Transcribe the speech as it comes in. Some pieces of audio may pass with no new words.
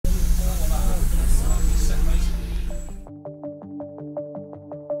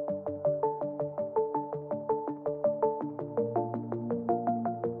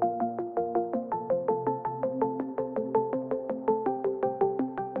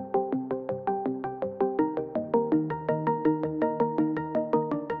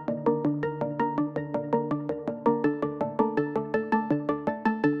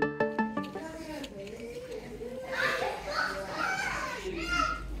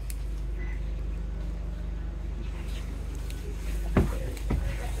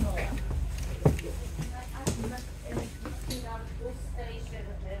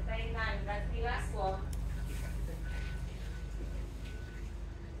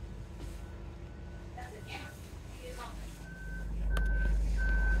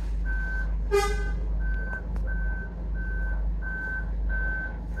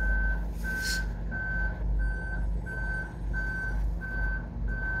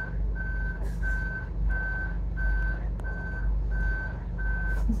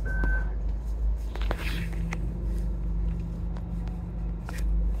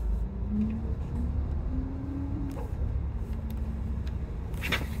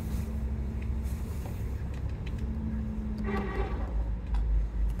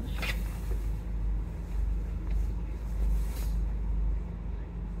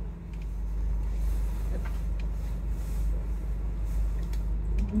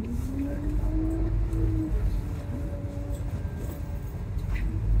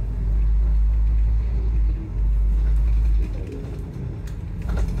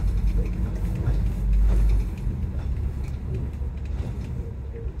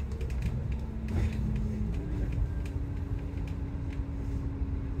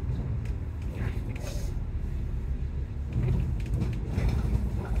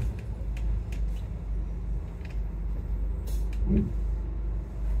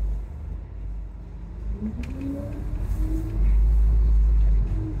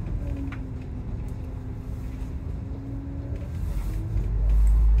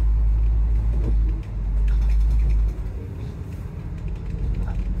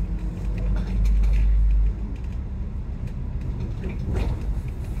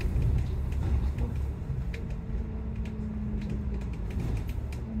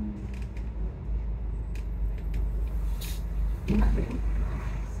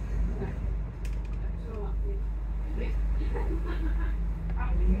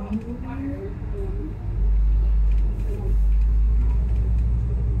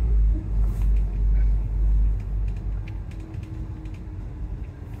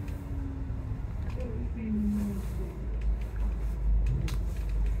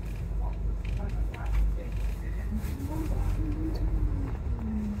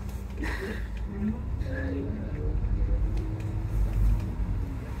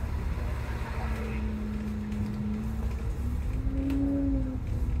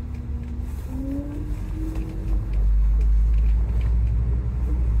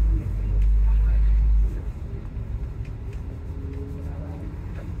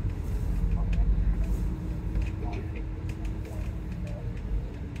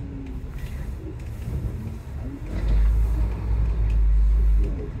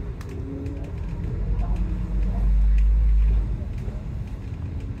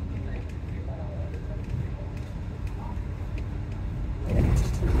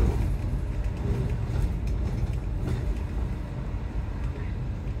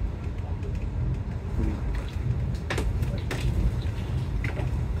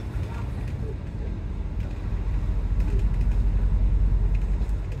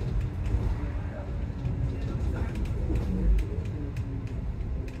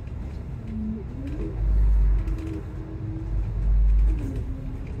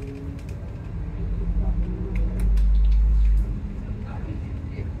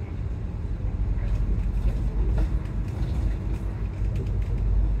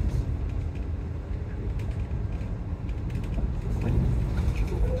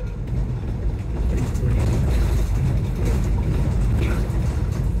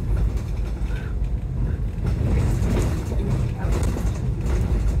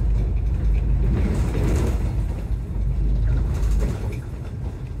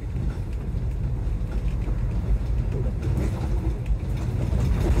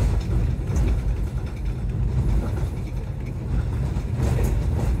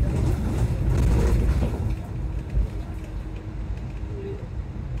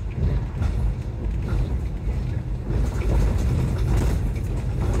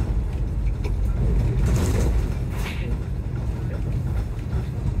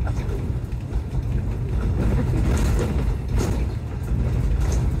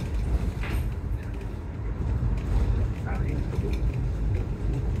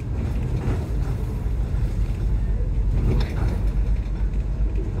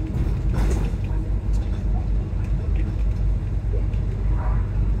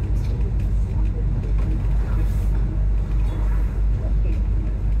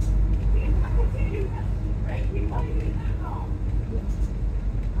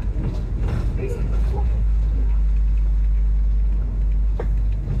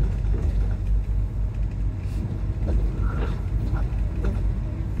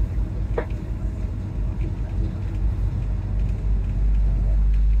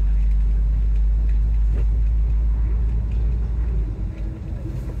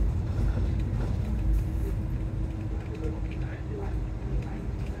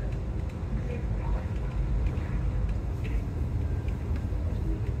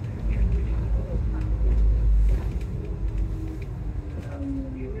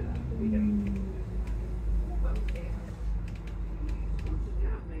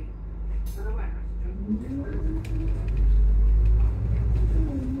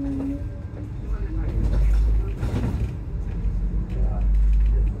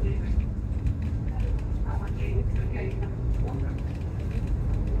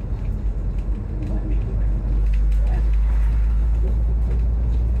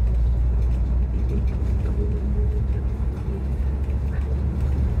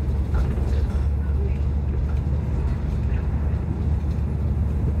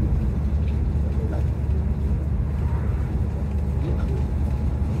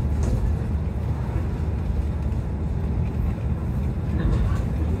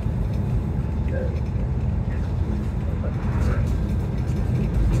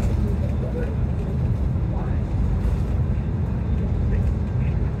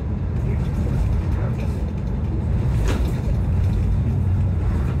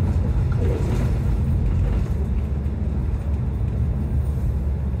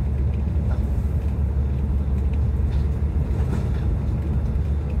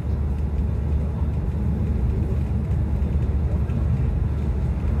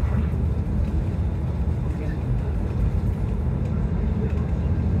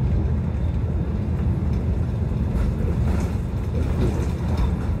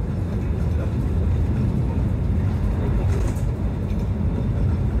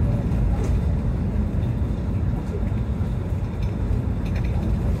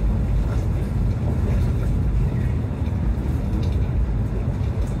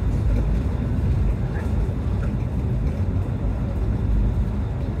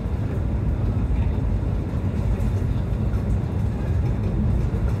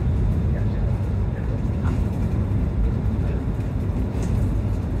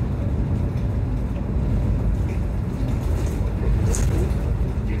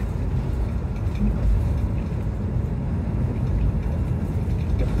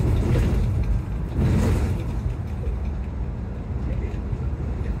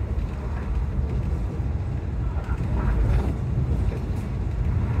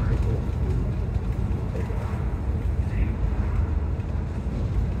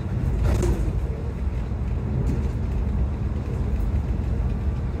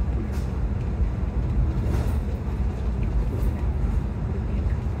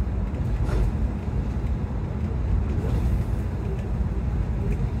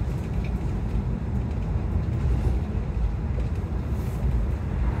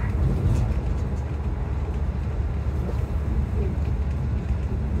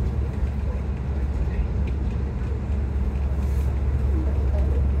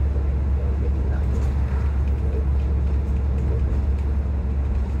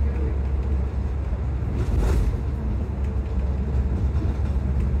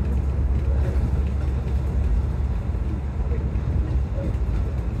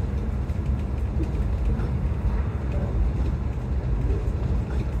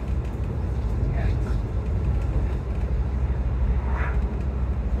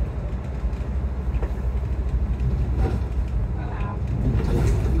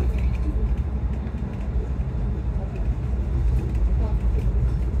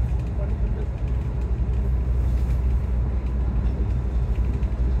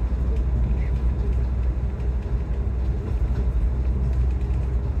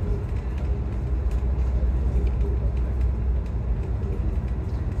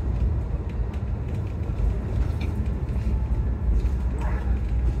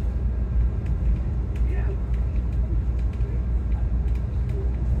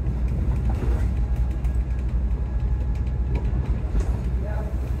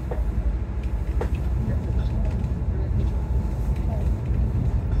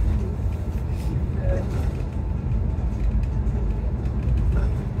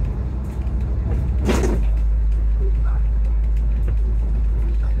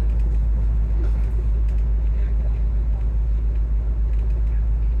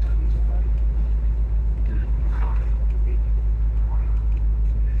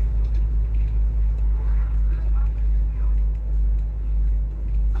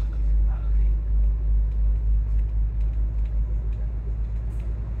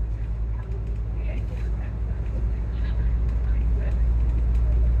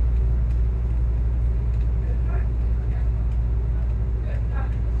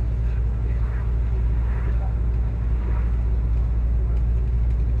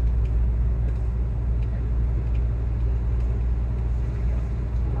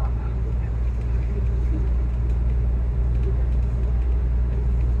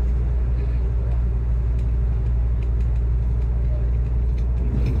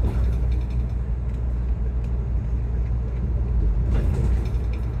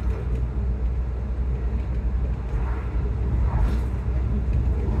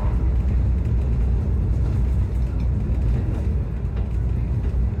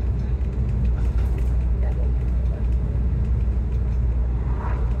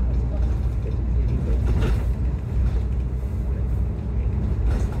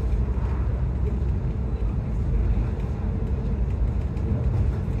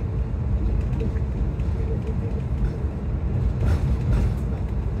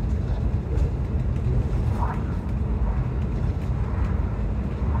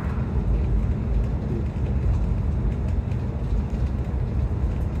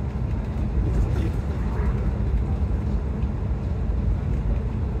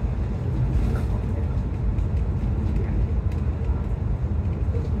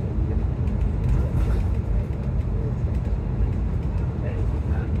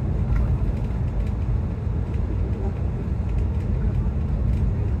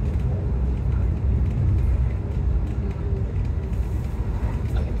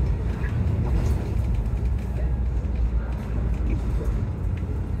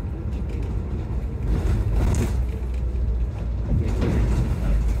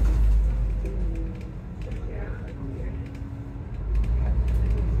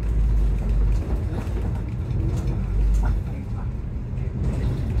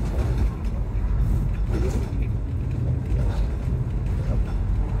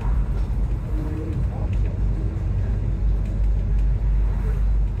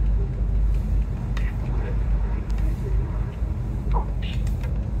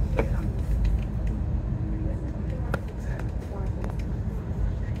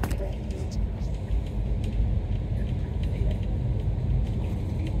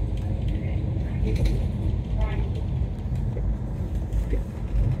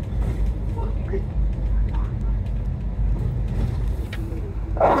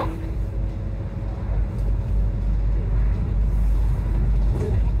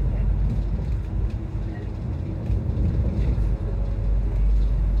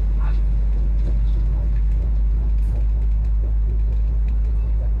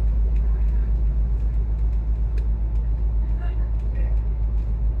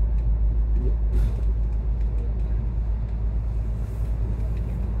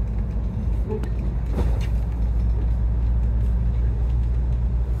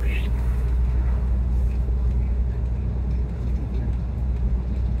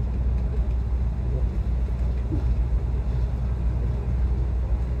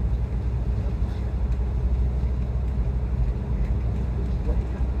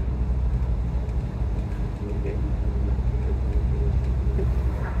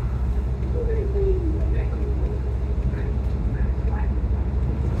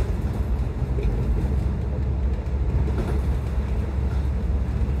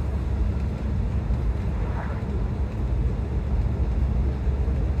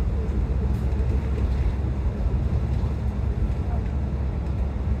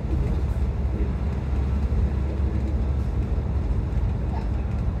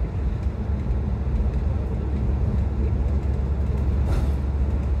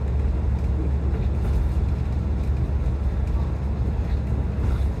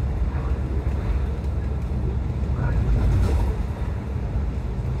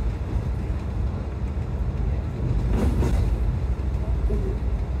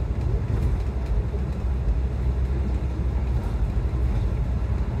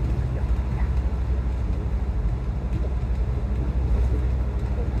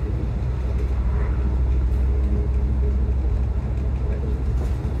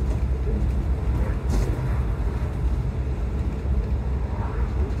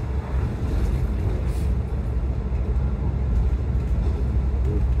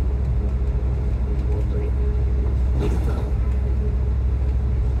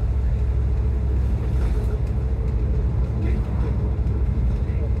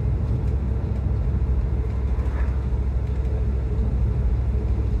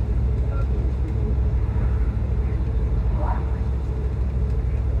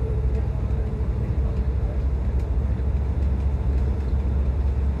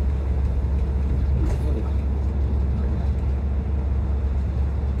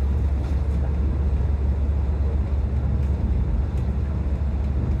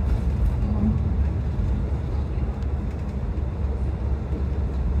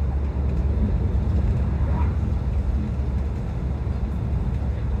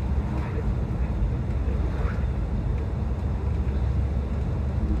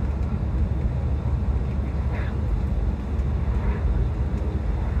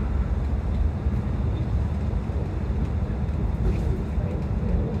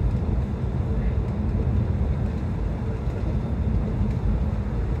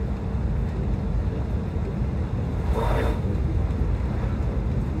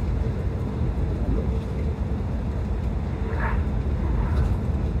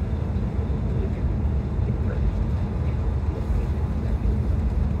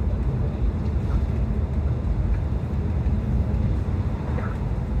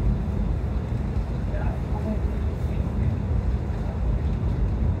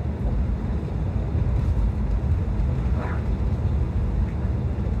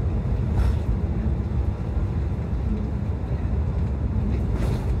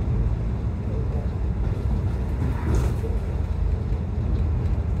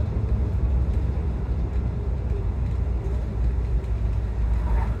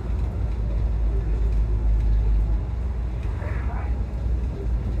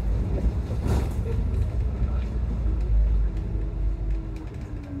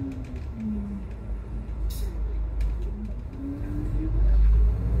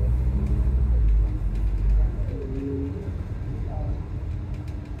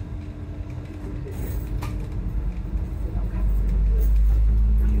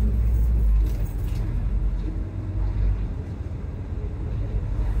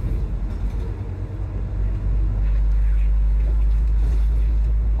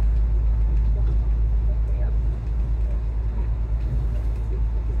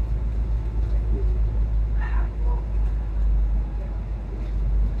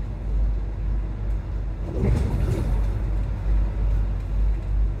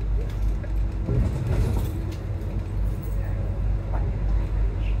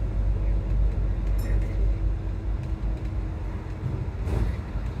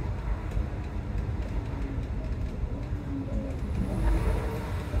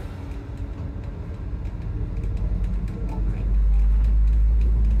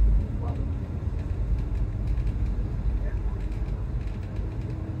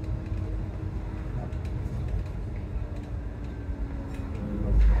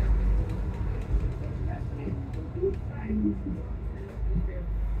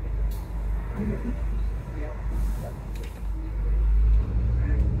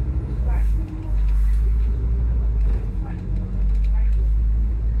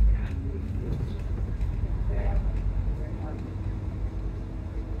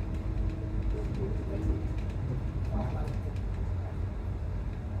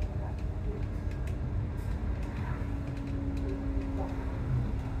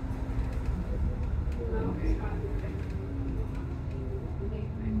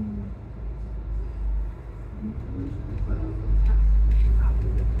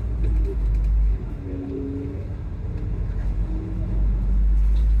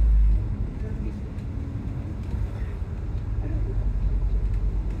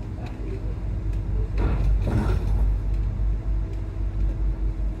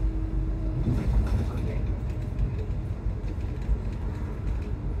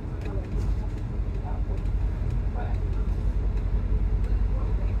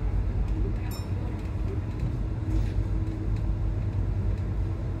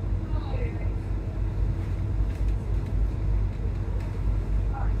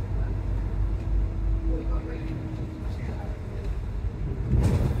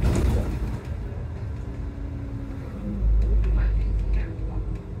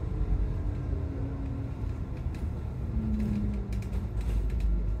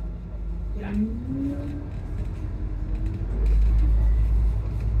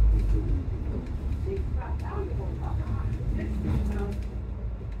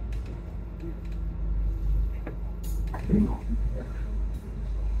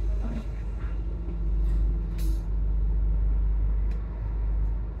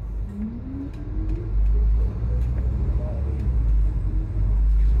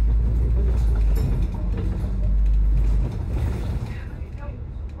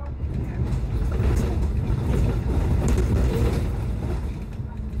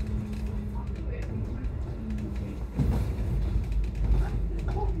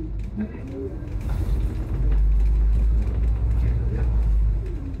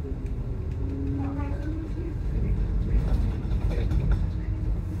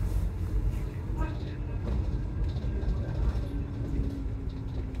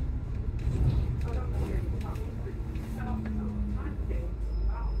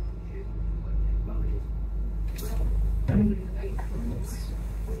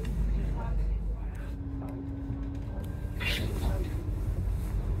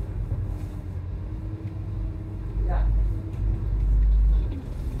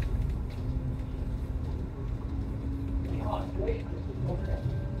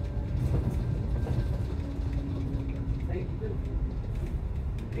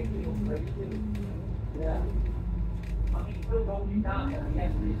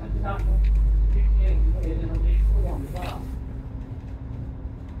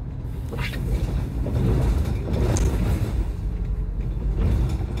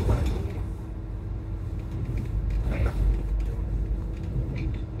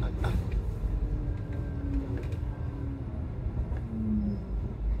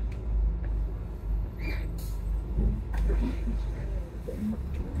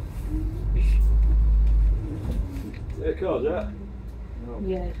Cars, yeah? No.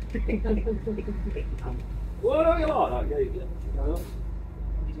 Yeah. Well, don't you like that gate?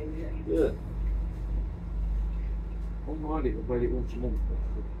 Yeah. I don't mind it, but it once a month.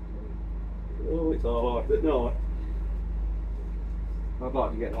 Oh, it's all right, but no. I'd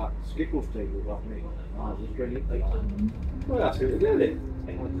like to get like Skittles tables like me. I was drink it. Well, that's good, isn't it?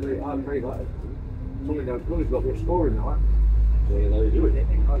 I'd pay like something that's good, it's got good scoring now. So you know you do it.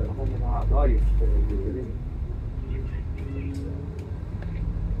 I don't know how I used to do it.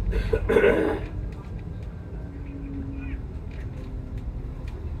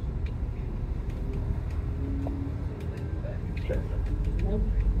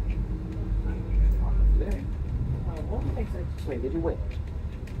 Wait, did you win?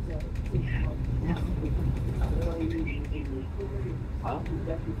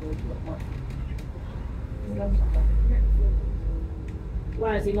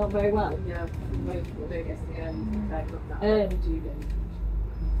 Why is he not very well? Yeah,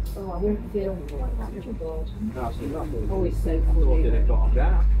 oh, I wouldn't feel such a bored. No, so nothing. Always so Thought funny. it had gone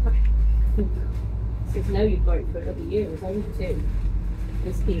down. Says no, you've got it for another year, it's only 2.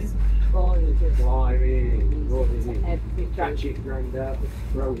 This piece boring, just Climbing, running, everything. catch it, grind out,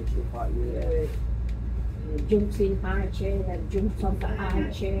 throw and stuff like that. And jumps in high chair, then jumps off the high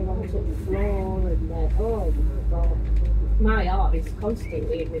chair onto the floor, and then, oh my god. My heart is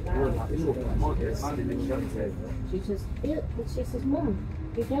constantly in my mouth. She says, Mum,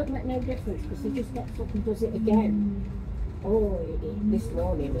 it don't make no difference because he just gets up and does it again. Oh, this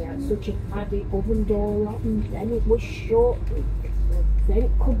morning he had such a paddy oven door open, then it was shut,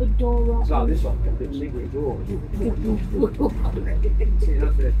 then cupboard door open. It's like this one, the secret door. See,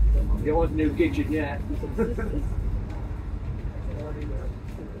 that's it. You want a new kitchen yet?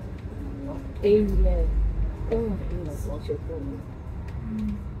 Oh, he's such a fun.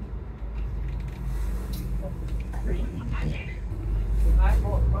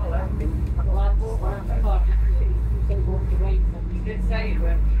 You did say you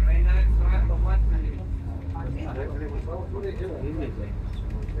went to rain out, so I have one minute.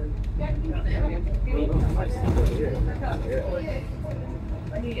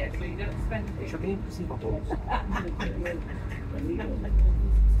 Yeah, so you don't spend it. Should be see my balls.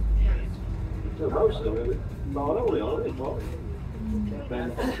 So most of them, not only on it, but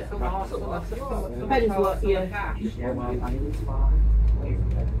Depends what you... Yeah, well, I need to buy.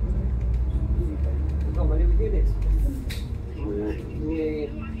 How many we did it? Yeah.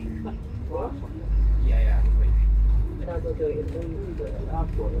 What? Yeah. I will do it.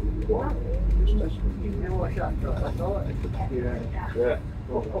 I've got it. You know what shot I thought? Yeah. yeah.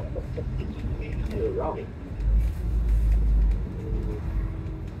 You're right.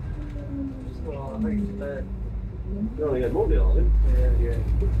 Well, I think it's You only get Monday on it. yeah.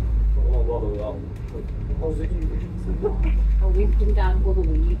 Not a lot of that. Oh, we've been down all the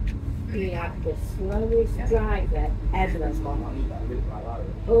week. He had the slowest driver ever.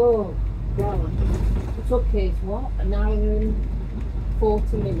 Oh, God. It took us, what, an hour and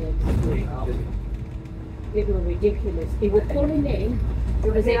 40 minutes? It was ridiculous. He was pulling in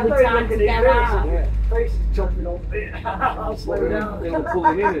as it was time to get out. Face is chopping off. I'll slow down. They were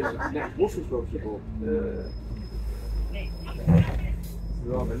pulling in as next bus was supposed to go.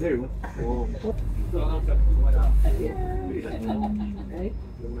 Rather new. Or... Right?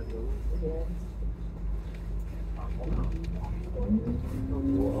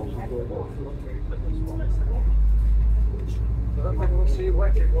 We'll see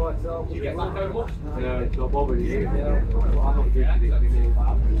what it was. Yeah, it's not bothering you. I'm not drinking it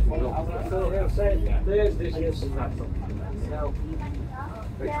anymore. Thursday's yes.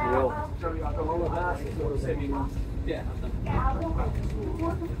 Makes me ill. Yeah.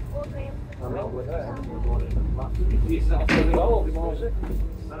 I'm not with her.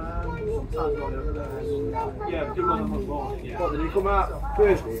 Yeah, do one of them morning. What, did he come out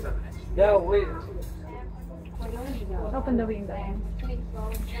Thursday? No, wait. Open the window.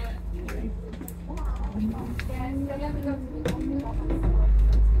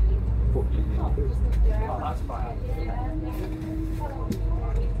 That's fine.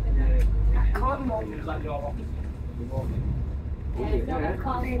 Is that your office?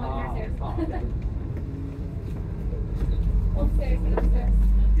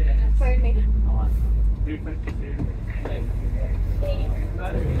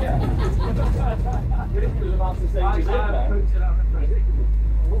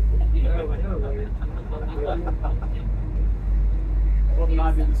 What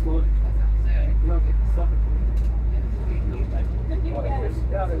night did this morning?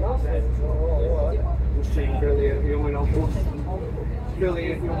 Just seeing Billy at the only old bus.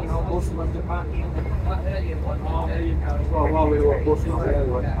 Billy at the only old bus went to patch. Well, while we were at bus, not there,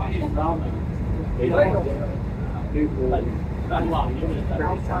 we went patching down.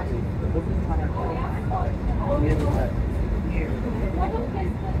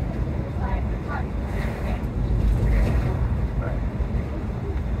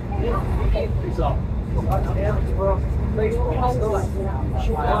 It's up.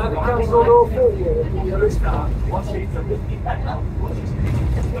 Cancelled all 4 years. I'm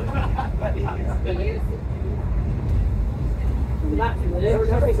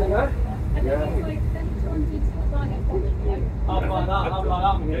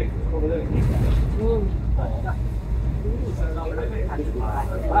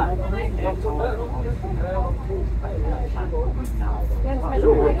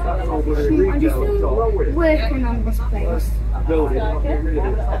just still working on this place.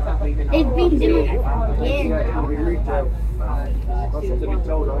 They've been doing it for years.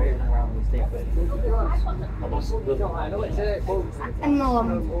 And Mum,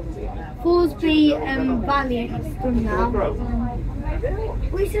 Thorsby Valley is done now.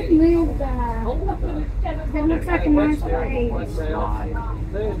 We should move there. It looks like a nice place.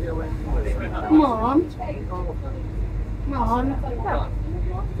 Mom,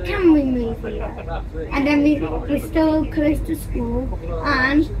 can we move here? And then we're still close to school,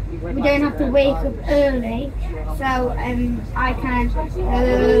 and we don't have to wake up early, so I can,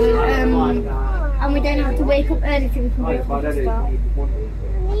 and we don't have to wake up early so we can go to the start.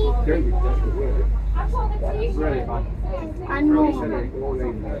 And Mom,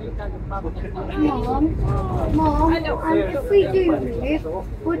 if we do move,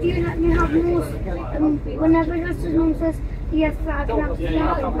 would you let me have more, whenever Justice Mum says, yes, I can have sleep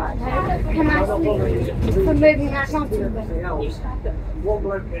about her, can I sleep for moving at Nottingham?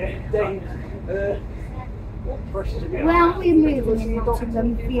 Where are we moving in Nottingham?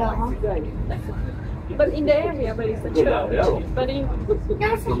 We are. But in the area where is the church? But in...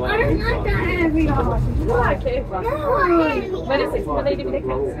 Yes, I don't like that area. You like it? No. Where is it? The lady with the cats?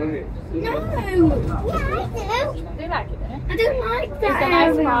 No. Yeah, I do. Do you like it there? I don't like that It's a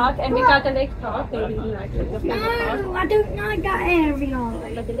nice area. park, and we got the lake park. They really like it. The No, I don't like that area.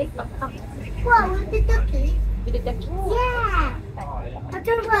 But the lake park. What, with the duckies? With the duck. Yeah. I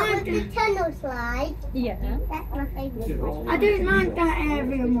don't What, like with the tunnel slide? Yeah. That's my favourite. I don't like that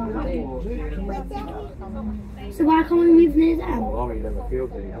area, Mum. Where's that? So why can't we move near them? Oh, you never feel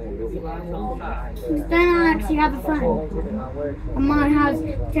it. Then I actually have a friend. And mine has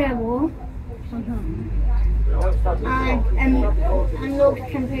Sherwood. And Lord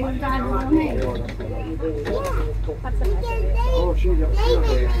can play with Dad on me. Oh, she's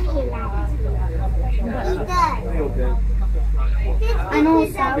And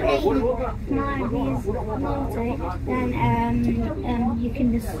also, if my is naughty, then you can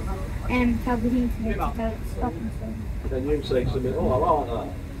just tell the internet to stop and stuff. Then you say something, oh, I like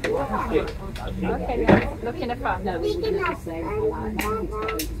that. Okay, yeah. Look in the front. We can have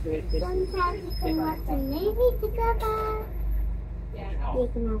sometimes we can watch a movie together. We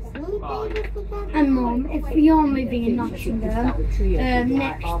can have sleepovers together. And Mum, if you're moving in Nottingham,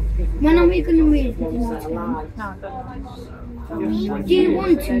 next, when are we going to move to Nottingham? Do you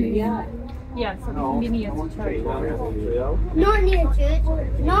want to move? Yeah, so near to church. Not near church.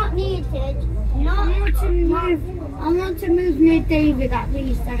 Not near church. I want to move near David at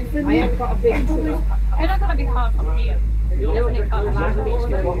least. I have got a big It's not going to be hard from here.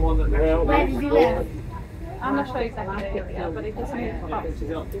 Where did you live? I'm not sure exactly the area, but it doesn't far.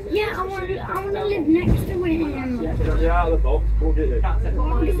 Yeah, I want to live next to him. Yeah, the box. We'll get it.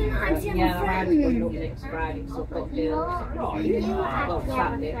 Because then I see my friend. next Friday, so got deals.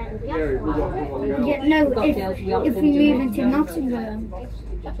 Yeah, no, if we move into Nottingham.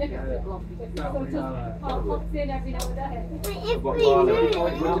 If we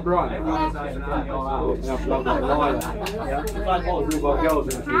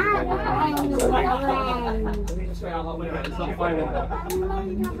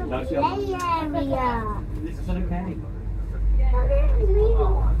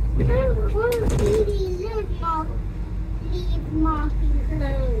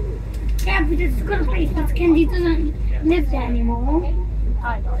Yeah, but it's a good place because Kenzie doesn't live there anymore.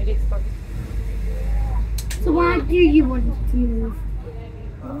 I know, it is good. So why do you want to move?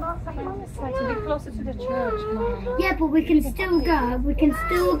 To be closer to the church. Yeah, but we can still go. We can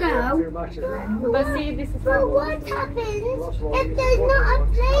still go. But see, this is But what happens if there's not a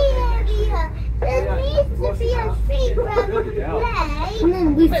play area? There needs to be a street where we play.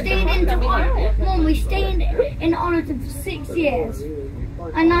 Mum, we stayed we stayed in Oniton for 6 years,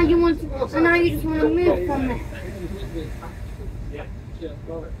 and now you just want to move from there.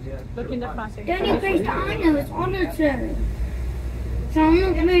 look in the front. The only place that I know is Oniton. So I'm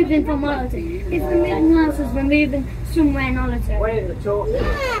not moving from Oniton. If we're moving houses, we're moving somewhere in Oniton.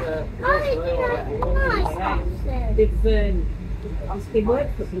 Yeah, I think nice houses. They work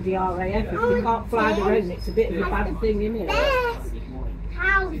for the RAF. If you can't fly their own, it's a bit of a bad thing, isn't it? Best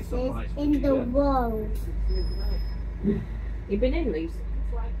houses in the world. You've been in these?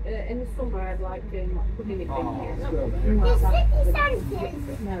 In the summer, I'd like putting it in here. The city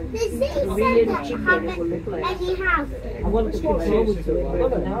centres. No. The city centre haven't any houses. I want to look forward to it.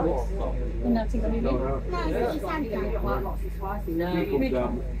 But no. No, city centre. No.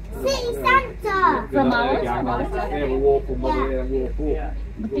 City centre. From ours, from ours. Yeah, we'll walk from there and walk up.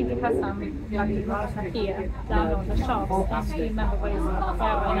 I think it has some like here, down on the shops. I remember where it's on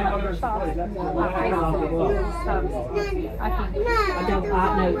the shops. I don't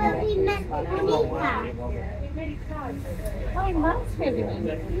know. Where we met Monica. Oh, that's really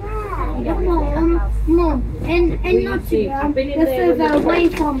nice. Yeah. Mum, in Nottingham, we're further away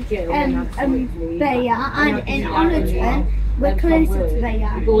from Bayer, and in Oniton, we're closer to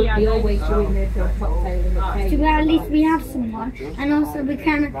Bayer. They always go in there for a cocktail in the cave. So at least we have someone, and also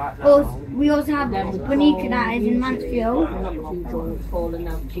we also have Bonica that is in Mansfield. Falling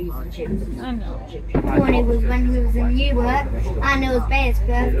out cheese and chips. I know. When it was when he was in Newark, and it was Bayer's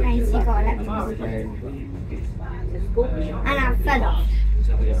birthday, and she got electrocuted. And I fell off.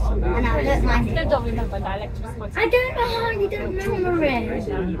 And I hurt my I head. don't remember the electric sports. I don't know how you don't remember it.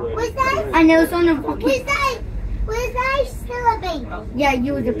 Was I? And it was on a rocket. Was I still a baby? Yeah,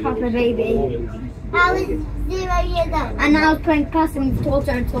 you was a proper baby. I was 0 years old. And I was playing classroom with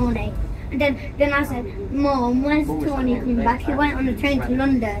Toto and Tony. And then I said, Mom, where's Tony coming back? He went on a train to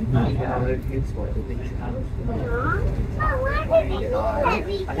London. Oh, why did you let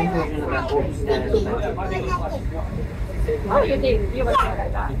me Oh, you did. You were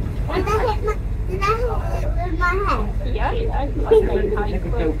like that. Did I hit with my head? Yeah.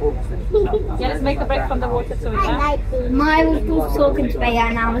 Yeah, let's make a break from the water so we I can. like being I was talking to Bea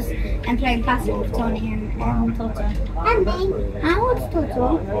and I was playing classic with Tony and Toto. and being How old's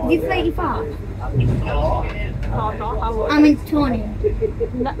Toto? Is he 35? Oh, no, how old? I mean Tony.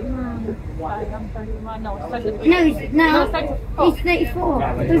 No, No, he's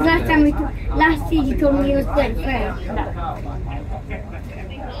 34. Because last year he told me he was 33.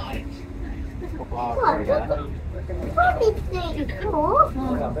 probably 34.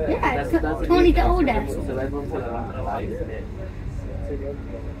 Yeah, Tony's the oldest.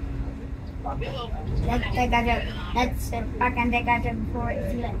 Let's sit back and take out before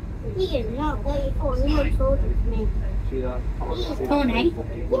it's lit. He is not 34. He looks older than me. Tony?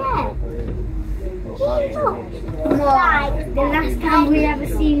 Yeah. The last time we ever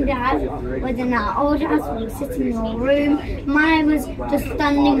seen Dad was in our old house. We were sitting in our room. Maya was just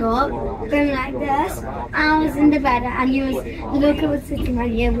standing up, going like this. I was in the bed, and Luca was sitting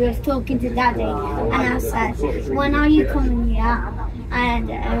right here. We was talking to Daddy, and I said, "When are you coming here?" And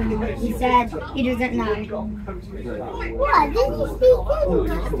he said he doesn't know. What? Did you speak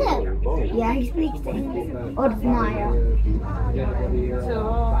English too? Yeah, he speaks to English. Or Maya. So,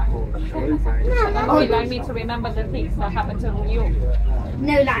 would you like me to remember the things that happened to you?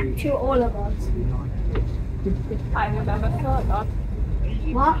 No, like to all of us. I remember a lot.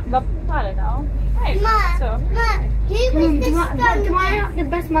 What? But I don't know. Hey, so, Mom, who was the Do I strongest? have the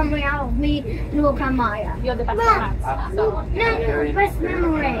best memory out of me, Luca and Maya? you're the best man. So, No, best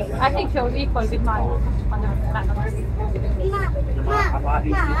memory. I think you're equal with mine.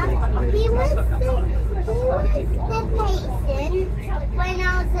 Mom, he was the patient when I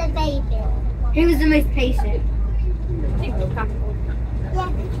was a baby. Who was the most patient? I think Luca. Who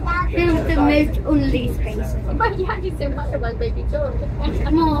was the most unleashed patient? But yeah, you said much about baby too.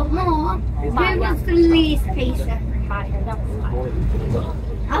 More. Who was the least patient? Mine, that was mine.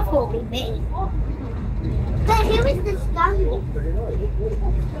 I thought it was me. But who was the strongest?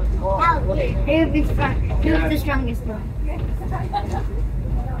 Who was the strongest one?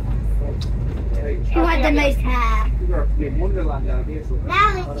 Who had the most hair? Now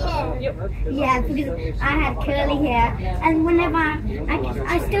it's you. Yeah, because I had curly hair, and whenever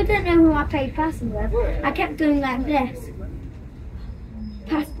I still don't know who I played passing with. I kept doing like this.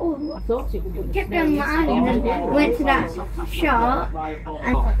 Pass. Oh, kept doing my eyes, and then went to that shop.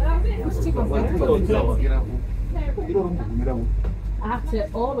 And After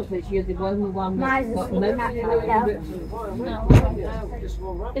all of this, you're the only one Mine's that's got a most sweet No.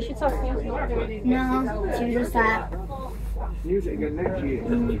 Is she talking to you? no, she was just like, Music again next year.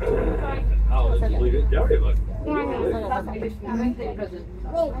 Wait,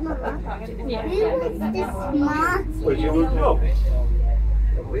 Mom. Yeah. Who was the smartest?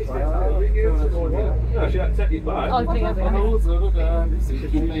 All three of them.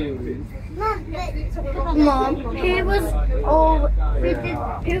 Mom, who was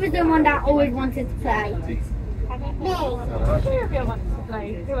the one that always wanted to play? Me. Three of you want to play.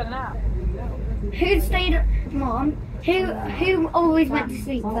 Who went out? Who stayed, Mom? Who always went to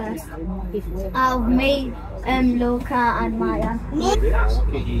sleep first? Of me, Luca and Maya.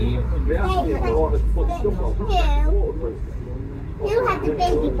 Who had the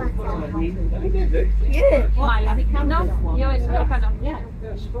baby butter? You. Maya. No, you and Luca, no.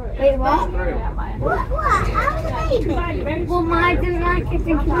 Wait, what? Yeah, Maya. What? How was the baby? Well, Maya didn't like it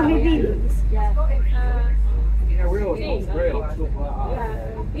thinking of babies.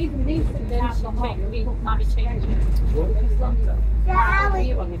 Even these then she might change. The hours.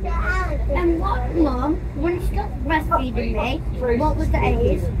 And what, Mom? When you stopped breastfeeding me, what was the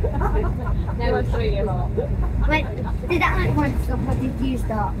age? There were 3 years old. When did that like one stop or did you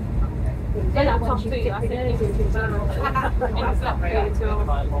stop? Then I told you, I think it's not really too.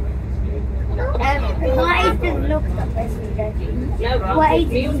 What age did Luca stop breastfeeding? What age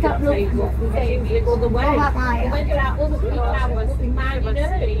did you stop Luca breastfeeding? What about Maya?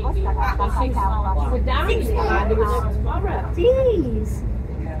 Jeez.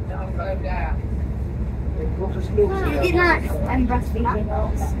 You did like breastfeeding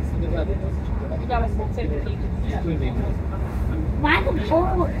us. Why do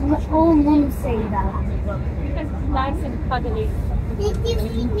all mums say that? Because it's nice and cuddly. Did you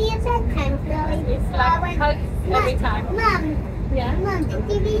read me a bedtime story? It's like hugs every time. Mom, Yeah. Mom, did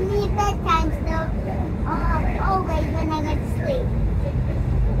you read me a bedtime story? Always when I go to sleep.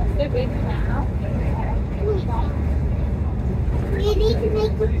 Good read now. You need to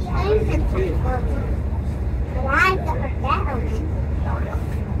make your own bedtime story. But I've got a better one.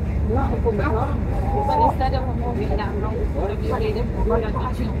 But instead of a movie now, you read it for your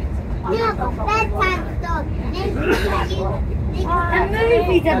teaching. No, bedtime story. A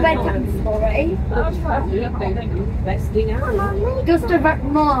movie's a bedtime story. Best thing out. Just about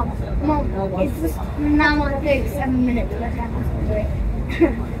Mom, it's just now on 7 minutes bedtime story.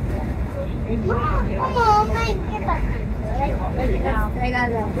 Mom, make your bedtime story.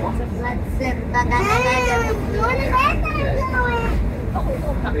 Let's sit back You want a bedtime story?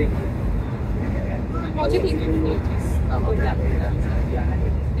 What do you think?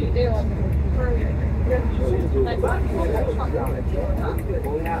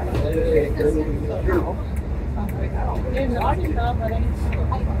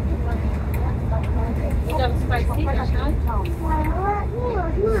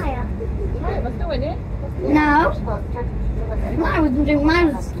 No, mine wasn't doing. Mine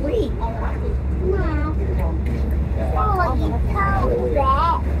was asleep. Mom, So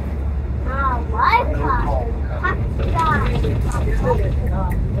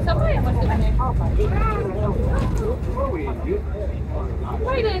why am I doing it?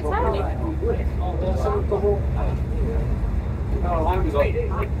 Why did it tell me?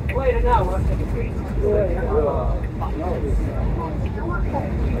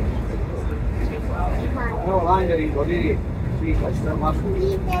 No, line that he got in. See, that's the last one.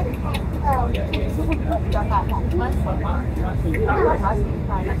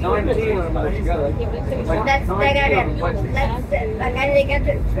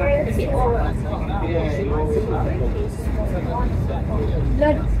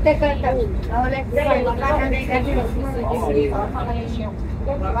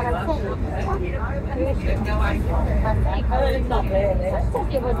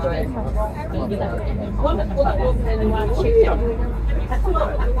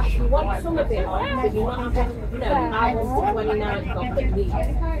 She wants some of it on, you want to, you know, I was 29 completely.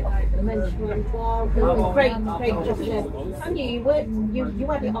 And then she went, well, great just said, and you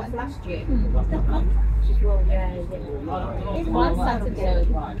had it off last year. She's well, yeah. It's one Saturday.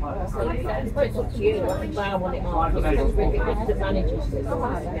 It's up to you, I want it on. It's the manager says,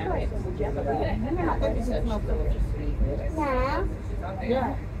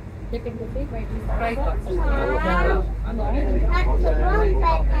 yeah. No.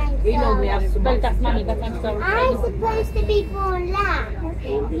 You know me as That's money, but I'm sorry. I'm supposed to be born last.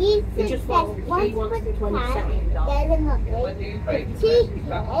 You just said once was the time, getting up the teacher,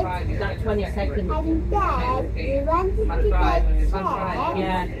 that 22nd. and then we wanted to go check,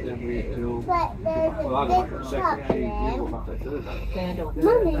 Yeah. but there's a big problem.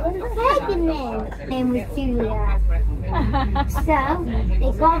 Mummy was pregnant. Her name was Julia. So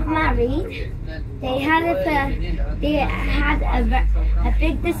they got married. They had a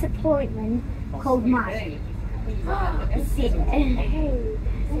big disappointment called Mike.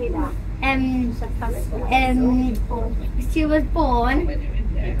 She was born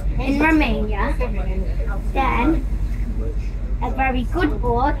in Romania. Then a very good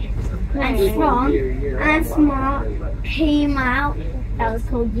boy and strong and smart came out. That was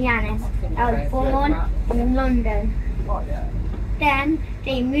called Yanis. That was born in London. Then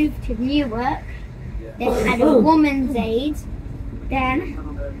they moved to Newark. They had a woman's aid. Then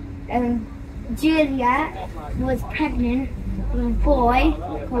Julia was pregnant with a boy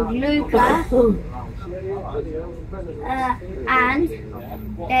called Luca. And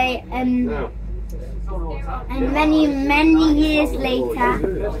they and many years later,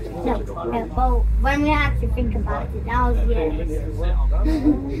 well, when we had to think about it, that was years.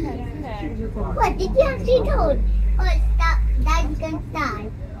 What, did you actually told Dad's going to die?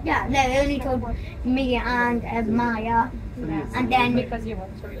 Yeah, no, they only told me and Maya. And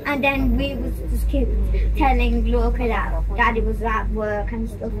then we was just keep telling Luca that Daddy was at work and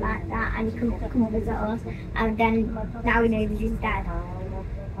stuff like that, and he couldn't come visit us. And then now we know that he's dead.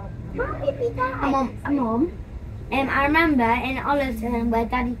 How did he die? Mum. I remember in Ollerton where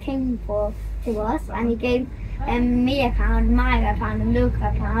Daddy came to us, and he gave me a pound, Maya a pound, and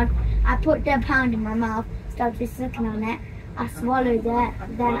Luca a pound. I put the pound in my mouth, started sucking on it. I swallowed it,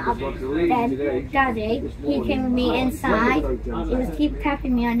 then Daddy, he came with me inside. He was keep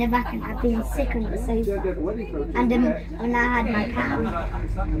tapping me on the back, and I'd been sick on the sofa. And then when I had my pound,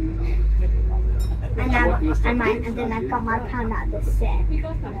 and then I got my pound out of the set.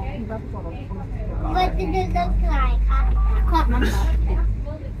 What did it look like? I can't remember.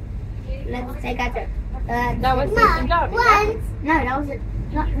 Let's take a look. That was Mum, once. No, that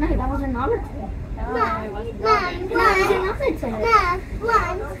was another thing. Mum,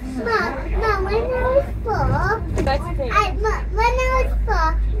 when I was 4,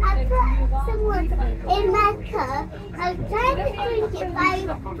 I put some water in my cup. I was trying to drink it, but I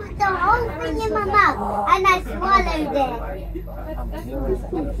put the whole thing in my mouth and I swallowed it.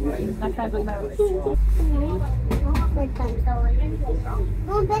 Bedtime story.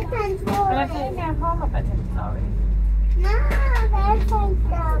 No, bedtime story. I think I'm home a bedtime story. No, bedtime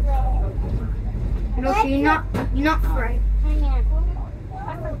story. Look, you're not free.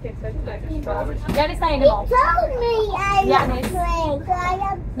 Yeah, this ain't He all. told me I Yeah, was it's- playing, so I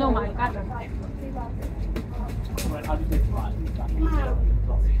am. No, my God.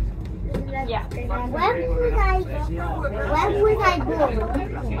 Yeah. When was I born?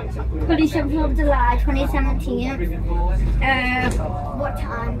 27th of July 2017. What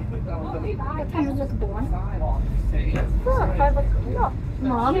time? What time was I born? 5 o'clock.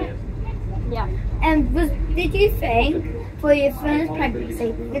 Mom? Yeah. Did you think for your first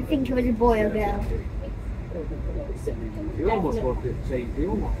pregnancy, did you think it was a boy or girl? You almost worked at the same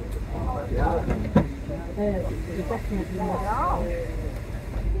film. Yeah.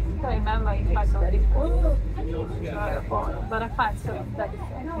 I remember if I got it. But I can't say that it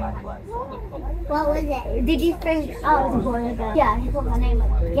was. What was it? Did you think I was a boy or girl? Yeah, he put my name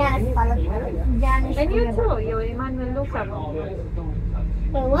on it. And you too, you Emmanuel Luca.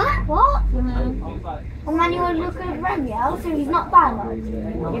 Wait, what? Emmanuel Luca Romeo, so he's not Ballo.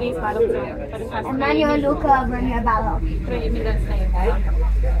 It is Ballo too, but it has Emmanuel Luca Romeo Ballo. 3 middle names.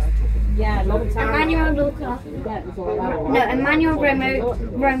 Yeah, long time. Emmanuel Luca. No, Emmanuel Romeo.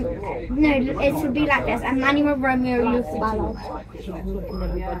 No, it should be like this. Emmanuel Romeo Luca Ballo.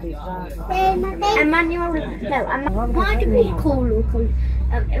 Emmanuel. No, why do we call Luca?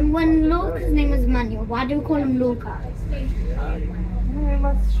 When Luca's name was Emmanuel, why do we call him Luca? It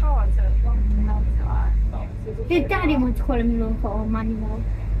was short. Did Daddy want to call him Luca or Emmanuel?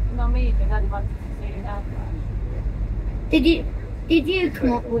 No, me, Daddy wanted to say that. Did you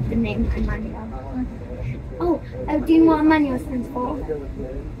come up with the name Emmanuel? Oh, do you know what Emmanuel stands for?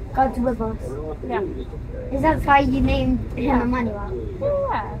 God's with us. Yeah. Is that why you named him Emmanuel?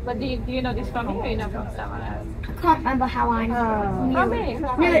 Yeah, but do you know this from me or you know from someone else? I can't remember how I knew. From me?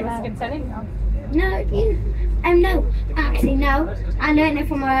 No, Been telling you. no, actually no. I learned it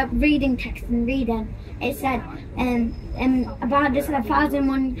from a reading text and reading. It said about this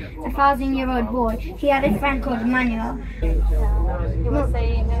 1,000-year-old boy. He had a friend called Emmanuel. He was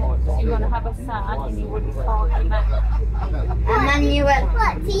saying you're going to have a son and he would be called Emmanuel. Emmanuel.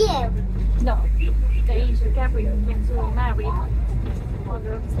 What, to you? No, the angel Gabriel came to Mary. He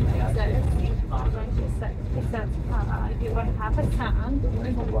said, if you're going to have a son, you're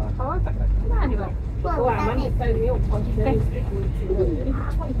going to call Emmanuel. What Well, was I that need to phone me up on Thursday.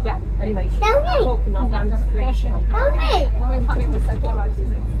 Yeah. Anyway, Tell me. talking on that question. Tell me. We were so close.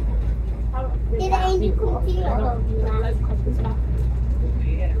 Did the angel come to you or go to you, man?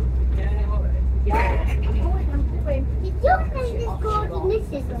 Did your friend just call you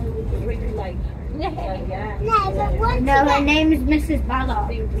Mrs. Really late. Yeah. No, but once No, her name is Mrs.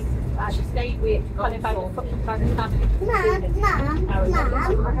 Ballard. I should stay with Call it back to family. Mum.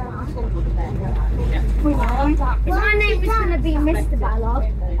 My name is going to be Mr. Ballard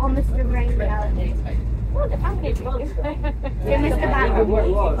or Mr. Rainbow. Oh, the family. Yeah, Mr. Ballard.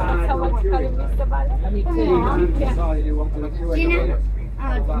 Someone call him Mr. Ballard. Do you know?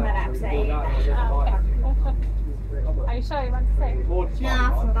 Oh, it's not upset. Are you sure you want to say? No,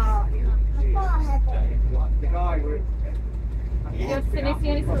 I forgot. You're still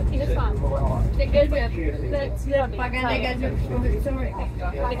seeing this one? The good one. Let's look. Sorry.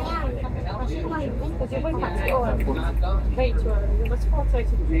 Because you wouldn't have to go wait to it was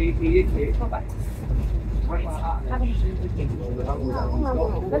 4:30. Go back.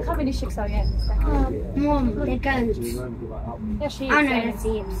 Look how many ships are you in. Mom, they're goats. Yeah, she is. I know the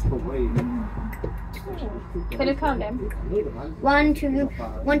seeds. Can you count them? 1, 2,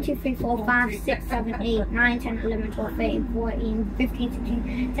 3, 4, 5, 6, 7, 8, 9, 10, 11, 12, 13, 14, 15,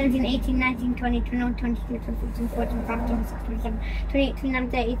 16, 17, 18, 19, 20, 21, 22, 23, 24, 25, 26, 27, 28, 29,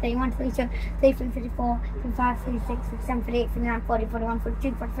 30, 31, 32, 33, 34, 35, 36, 37, 38, 39, 40, 41,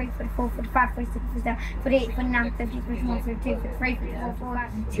 42, 43, 44, 45, 46, 47, 48, 49, 50, 51, 52, 53, 54,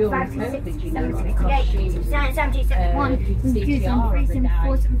 55, 56, 57, 68, 69, 70, 71, 72, 73,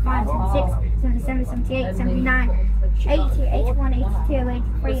 74, 75, 76, 77, 78, 79, 80, 81, 82,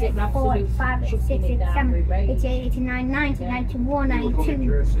 83, 84, 85, 86, 87, 88, 89, 90, 91, 92,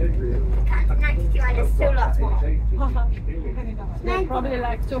 92, and there's still lots more. Probably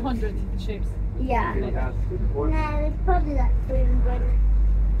like 200 ships. Yeah. No, it's probably like 300.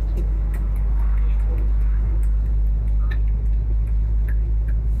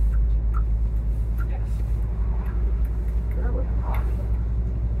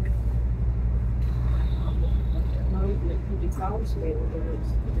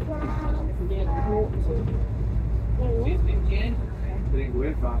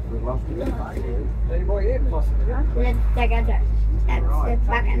 They got her. That's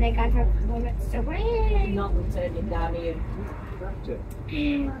back and they got her. Not turning down here.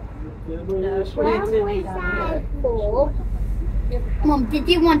 Mom, did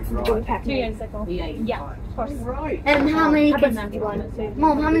you want to do 2 pepper? years ago. Yeah, of course. How many kids did you want?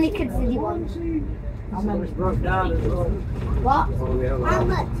 Mom, how many kids did you want? What? How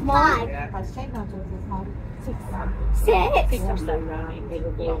much? Mom? 6. 6? 6 or 7.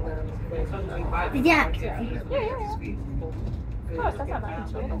 Did you actually? Yeah. Of course, that's not bad.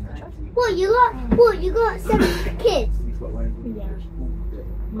 What, you got 7 kids? Yeah.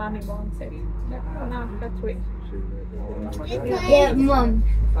 Mommy wants it. Now I've got 3. Yeah, Mum.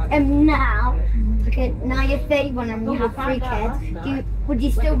 Now, okay, now you're 31 and you have 3 kids. Would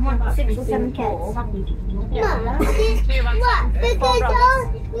you still want 6 or 7 kids? Mum, because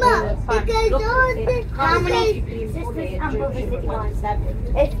all the How many sisters and brothers did you want?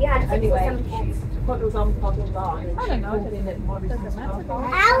 If you had 6 or 7 kids. Puddles on, puddles on. I don't know. Doesn't matter.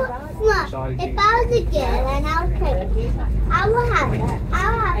 Mum, if I was a girl and I was pregnant, I will have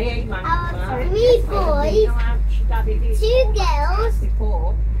 3 boys, 2 girls,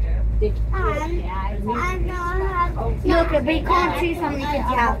 and I'll have... Look, but you can't choose how many kids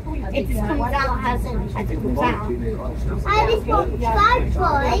you have. It just comes out as it comes out. I just want 5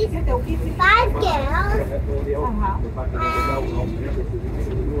 boys, 5 girls,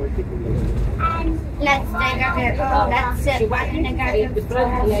 and Let's take a bit. Let's sit back and go.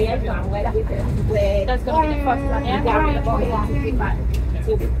 That's going to be the first one, yeah?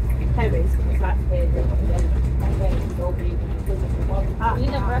 You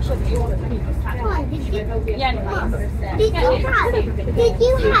never actually do all of them. Yeah, did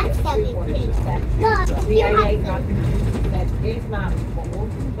you have 7 kids? No,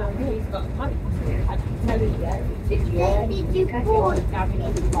 you had 7.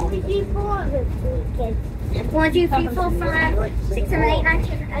 Did you born with 3 kids? 1, 2, 3, 4, 5, 6, 7, 8, 9,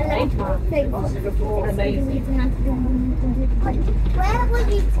 10, 11, 12, 13, 14, 15, 16, 17, Where were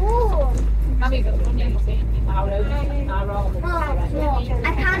you born? I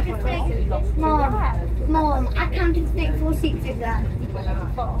counted 6. Mom, I counted 6 or 6 exactly.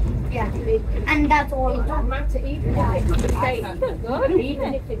 Yeah, and that's all. Don't matter even if it's the same.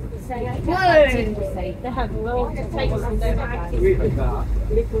 Even if it's the same. Good. They have loads of takes and they're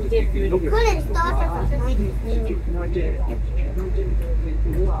little different. Couldn't start at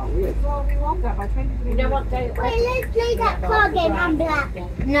You know what they... Wait, let's play that card game. I'm black.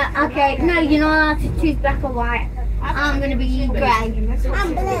 No, okay, no, you're not allowed to choose black or white. I'm gonna be grey. I'm blue.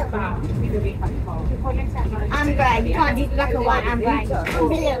 I'm grey. You can't choose black or white. I'm grey. I'm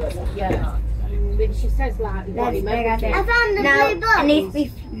blue. Yeah. But she says like... Let's play that I game. found the No, blue book. it needs to be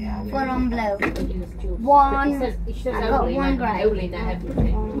full on blue. One. I got 1 grey.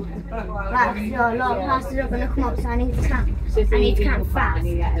 Right, so a lot of classes are gonna come up, so I need to count. I need to count fast.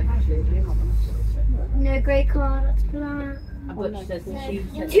 No grey card, that's black. 2.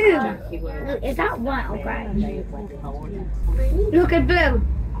 Is that white or grey? Look at blue.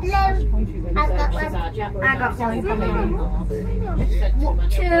 Blue. I got 1. I got 1.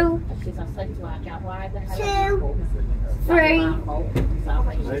 2, 2. 3,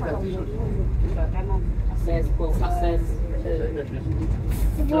 Says, 4. 4.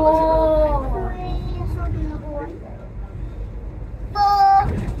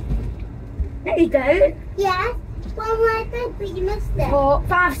 No, you don't. Yes. 1 more thing, but you missed it. 4,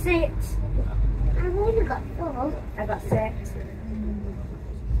 5, 6. I've only got 4. I got 6.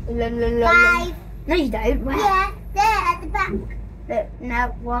 5. No, you don't. Where? Yeah, there at the back.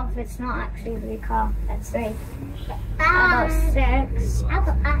 No, well, it's not actually the car. That's 3. I 5. got 6. I've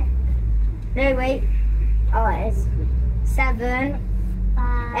got 5. No, wait. Oh, it is. 7,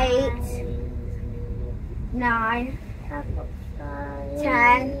 8, 9,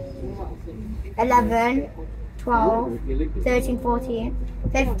 10, 11, 12, 13, 14,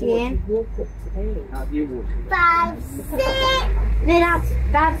 15. 5, 6. No,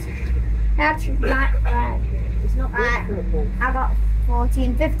 that's black red. it's not Right. workable. I got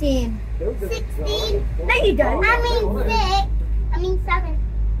 14, 15. 16. No, you don't. I mean 6. I mean 7.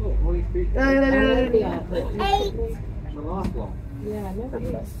 8.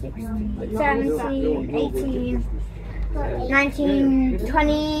 17, 18, 19,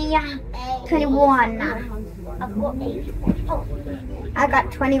 20, 21. I've got 8. I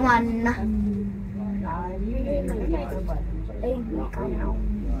got 21. 8.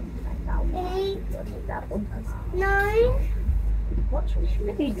 9.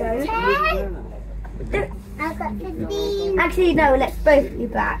 You don't. 10. I've got 15. Actually, no, let's both be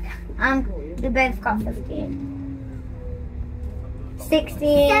black. We both got 15.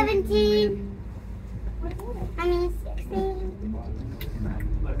 16. 17. I mean 16.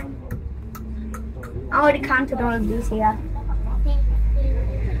 I already counted all of these here.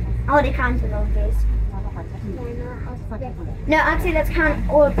 I already counted all of these. No, actually, let's count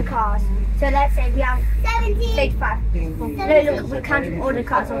all of the cars. So let's say we have 17. 35. No, look, we counted all the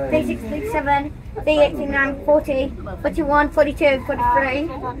cars. So 36, 37, 38, 39, 40, 41, 42, 43,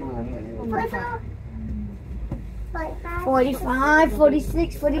 45,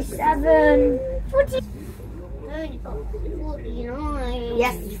 46, 47, 40.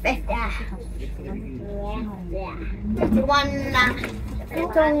 Yes, 50. 51,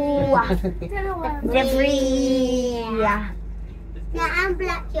 Now I'm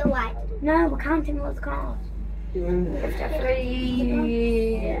black, you're white. No, we're counting those cars.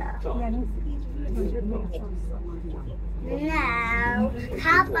 53. No.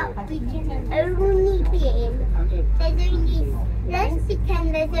 How about we can only be in? There's only, let's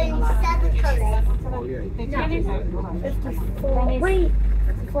pretend there's only 7 colours. No. 54. Wait.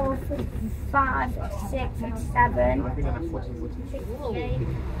 4, 5, 6, 7. 58.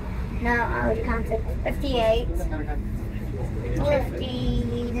 No, I was counting. 58.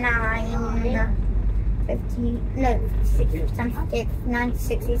 59. 50, no, 59,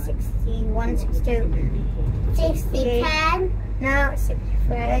 60, 61, 62, 60, 10. no,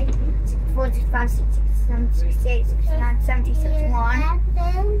 63, 64, 65, 67, 68, 69, 70, 71,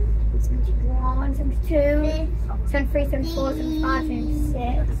 71, 72, 73, 74, 75,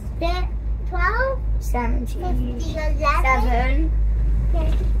 76, 12, 77, 11,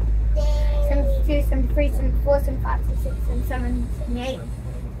 72, 73, 74, 75, 76, 77, 78,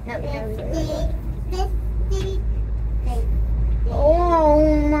 no, 50.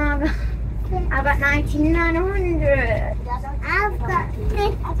 oh my god. I've got 19,900. I've got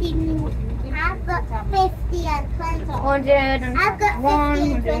 50. I've got 50 and 20. 100 and I've got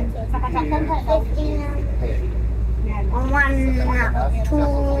 50 and 20. I've got 50 and 1, 2.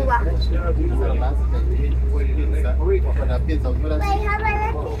 Wait, how about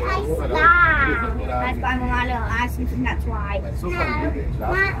let me That's why my little eyes something that's white. No,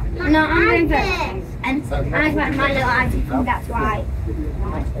 No, I'm going first. And I've got my little eyes something that's white.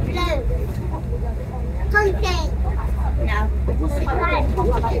 blue. Pumpkin. No. Red.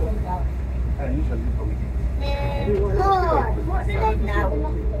 Corn. No.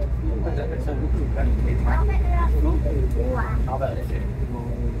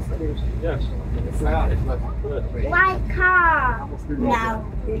 Yes. White car. No.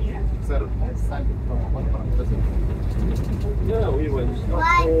 Yeah, we went.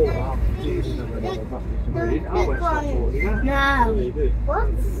 White. No. What?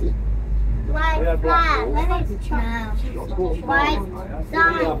 White flag. No. White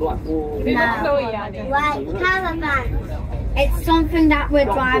sign. No. White caravan. It's something that we're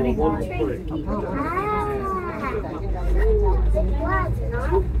driving on.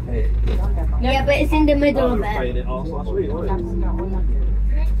 Yeah, but it's in the middle of it. White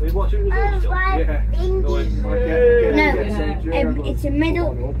No, it's a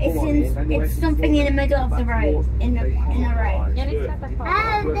middle. It's something in the middle of the road. In the road.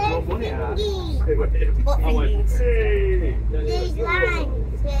 What thingies? These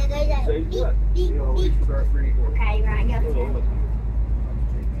lines where they go beep, beep, beep. Okay, right, go.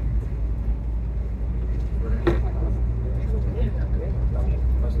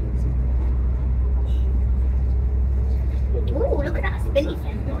 Ooh, look at that spinny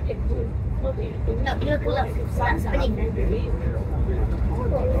thing. Look, that spinny thing.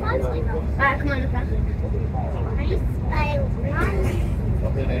 Right, come on, look at that.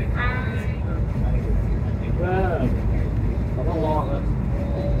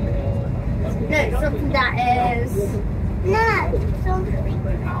 No, something that is No, something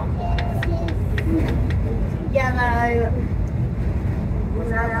yellow.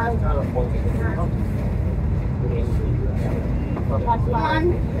 One.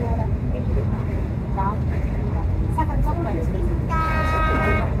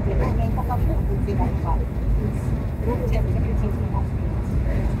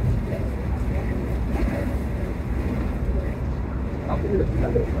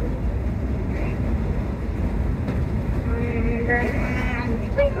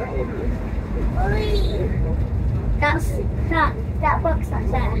 That box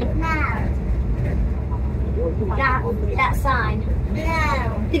that's there. No. That sign.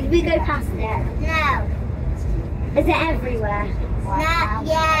 No. Did we go past it? No. Is it everywhere? Not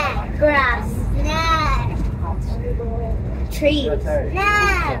yet. Grass. No. Trees. No.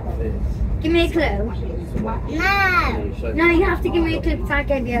 Give me a clue. No. No, you have to give me a clue because I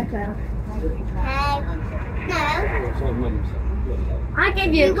gave you a clue. No. I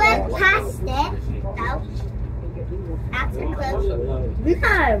gave you a You went clue. past it. No. That's a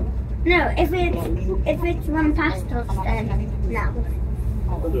clue. No, if it's run past us, then no.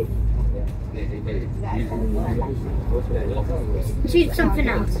 Choose something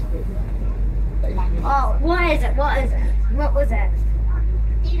else. Oh, what is it? What was it?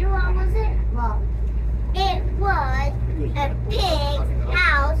 Do you know what was it? What? It was a pig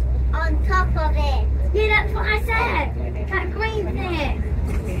house on top of it. Yeah, that's what I said. That green thing.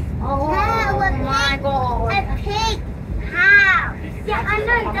 Oh my god. A pig house. Yeah, I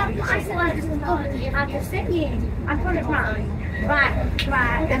know. That's what I said. I just thought I was singing. I got it right. Right.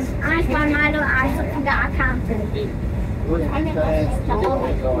 I find my little eye something that I can't do. No.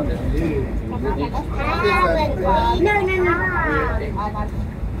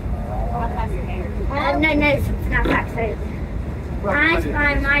 No, something else actually. I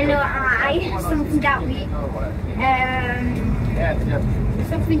find my little eye something that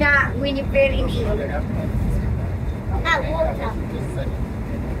we really need. Water.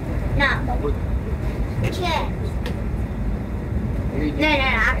 No. Chair. No,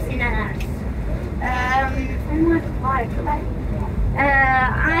 actually no.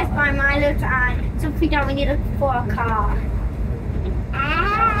 I find my little eye something that we need for a car.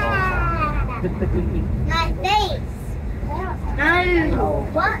 My face. No.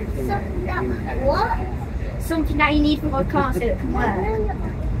 What? What? Something that you need for a car so it can work.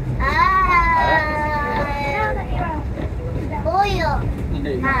 Oil. No.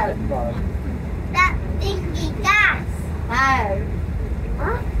 That thingy gas. No.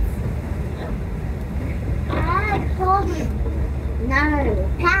 What? Pump. No.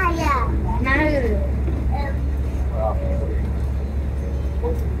 Tire. No.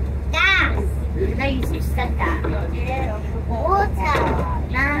 Gas. No, you just said that. Water.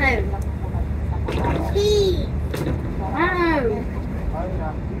 No. Key. No.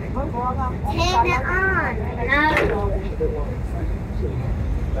 Turn it on. No.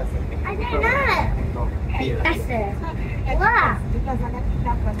 I don't know. That's it. What?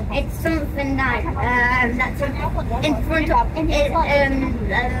 It's something like that's in front of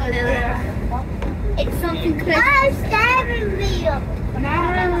it's something close. Oh, steering wheel. No.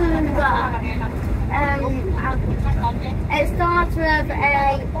 It starts with a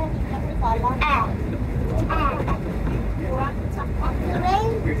F.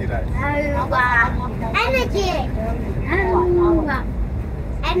 Energy. No.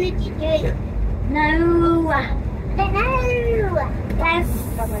 Energy drink. No. Yes.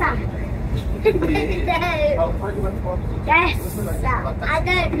 Yes. I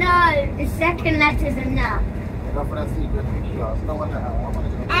don't know. The second letter's enough.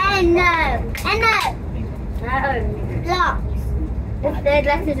 No. Blocks. The third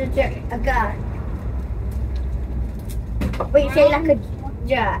letter's a gun. Wait, say like a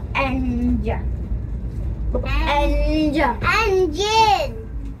engine. Engine.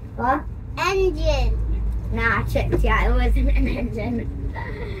 What? Engine. Nah, I checked. Yeah, it wasn't an engine.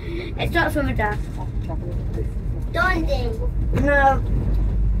 It starts with a duck. Dundee. No.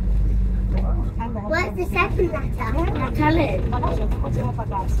 What's the second letter? I'll tell it.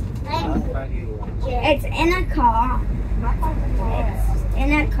 It's in a car. It's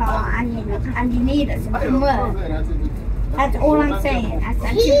in a car, and you need it so it can work. That's all I'm saying.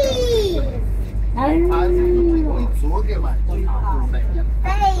 Keys. No.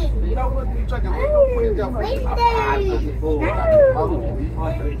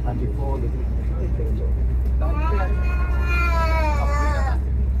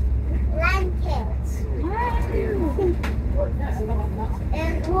 Blankets.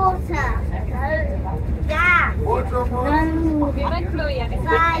 Water. Gas. No.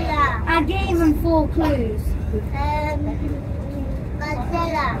 Fire. I gave them 4 clues.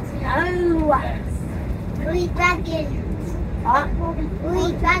 Godzilla. No. 3 dragons. What?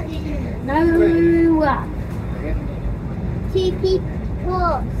 3 dragons. No. TP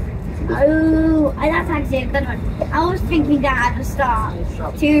horse. Oh, that's actually a good one. I was thinking that at the start.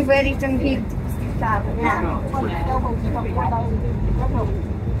 2 really young people to start with that.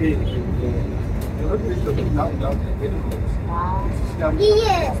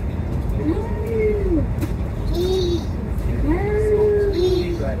 Here.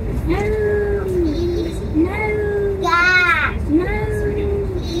 No. Gas. No. Gas.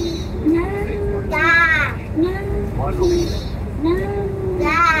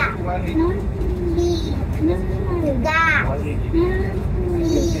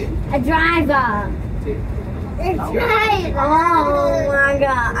 A driver. A driver. Oh my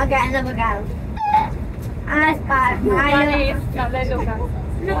god. I'll get another go. I spot my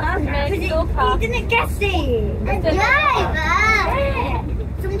No, he didn't guess it. A driver. Yeah.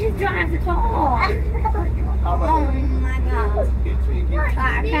 Someone just drive the car. Oh my god. I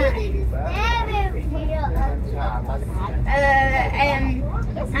can't.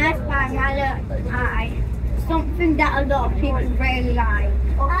 I spot my little eye. Something that a lot of people really like.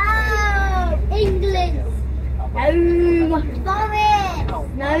 Oh, England. No. Forest.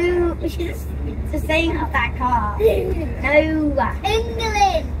 No, it's the same as that car. No.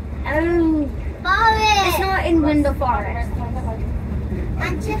 England. No. Forest. It's not England or Forest.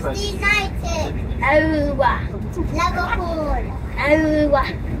 Manchester United. No. Liverpool.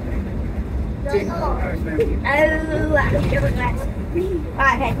 No. Right,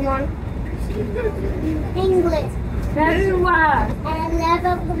 okay, come on. English. No.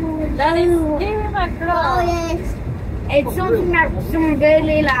 Oh, yes. It's something that someone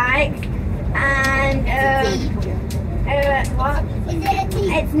really likes, and what? Is it a team?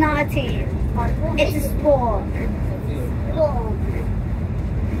 It's not a team. It's a sport. Sport.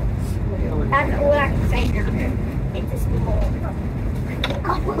 That's all I can say now. It's a sport.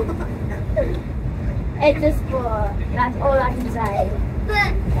 It's a sport. That's all I can say.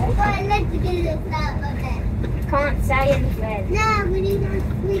 But let's get it out of it. Can't say anything. Now we need a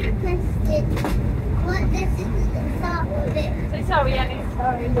quick question. What this is the start of it? Sorry, Annie.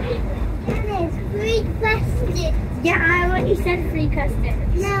 Sorry. Dennis, 3 questions. Yeah, I already said 3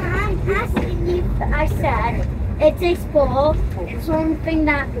 questions. No, I'm asking you. I said it's a sport. It's something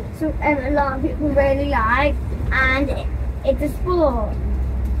that a lot of people really like, and it's a sport.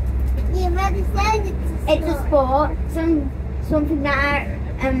 You already said It's a sport. Something that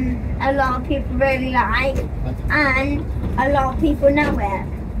a lot of people really like, and a lot of people know it.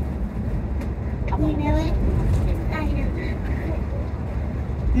 You know it? I know.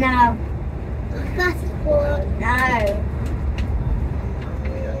 No, Basketball, no,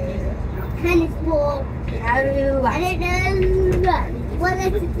 tennis ball. no. I don't know. What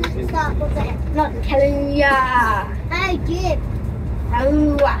letter does it start with it? Not telling ya. I did.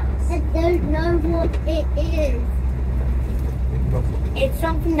 No. I don't know what it is. It's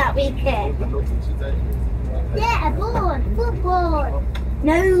something that we kick. Yeah, a ball. Football.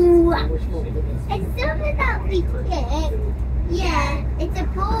 No. It's something that we kick. Yeah, it's a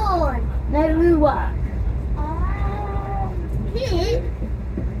ball. No. Kick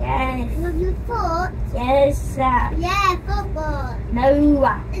Yes. with your foot. Yes. Yeah, football. No.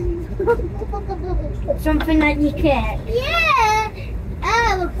 Something that you kick. Yeah.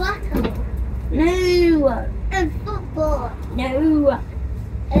 Oh, a bottle. No. A football. No.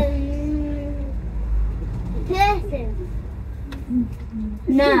 Person.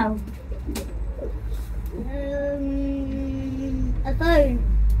 No. A phone.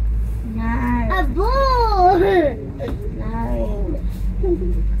 No. A ball. No.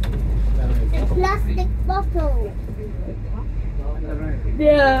 A plastic bottle.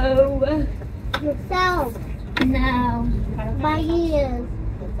 No. Yourself. No. My ears.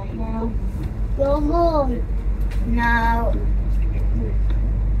 No. Your mom. No.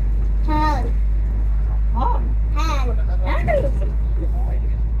 Hand. What? Hand. No.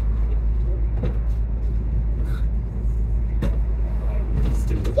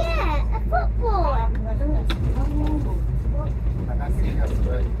 Yeah, a football. A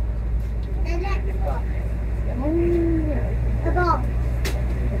ball.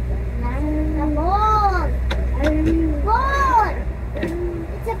 A ball. Ball.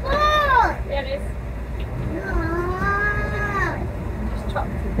 It's a ball. Yeah, it is.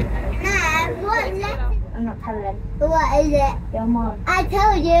 What letter? I'm not telling. What is it? Your mom. I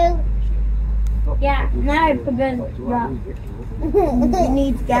told you. Yeah, no, because you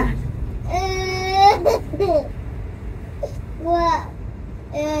need gas. What?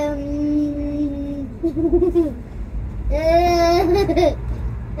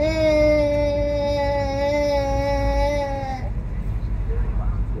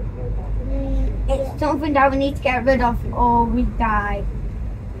 It's something that we need to get rid of or we die.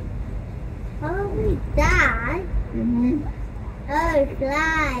 Oh, we die? Mm-hmm. Oh,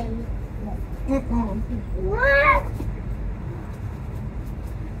 fly. Mm-mm. What?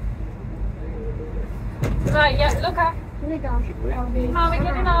 Right, yeah, look up. Rid of. How are we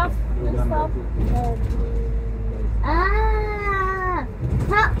getting off? Good stuff. Ah,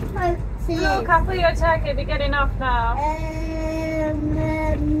 cockroaches. Look up for your turkey. We're getting off now.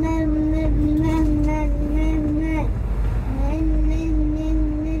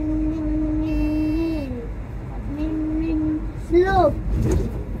 Slug.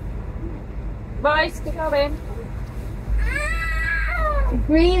 Boys, keep going.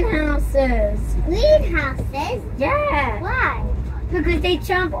 Greenhouses. Greenhouses? Yeah. Why? Because they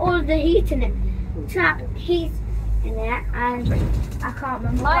trap all the heat in it. Trap heat in it, and I can't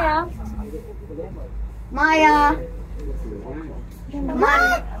remember. Maya. Maya.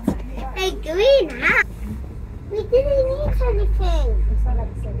 What? A greenhouse? We didn't eat anything.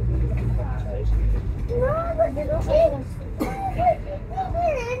 No, but we didn't.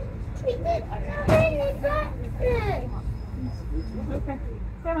 We didn't have any breakfast. Okay.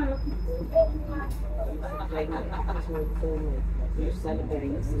 Come on, look.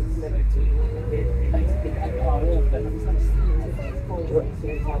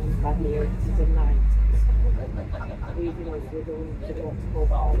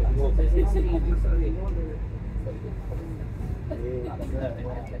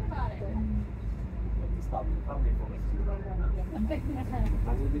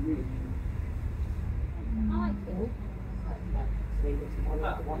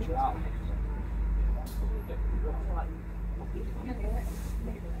 Watch it out.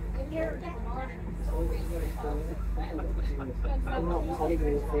 I'm not telling you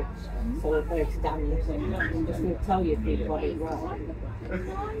if it's so if it's damaged, I'm just going to tell you if you've got it right.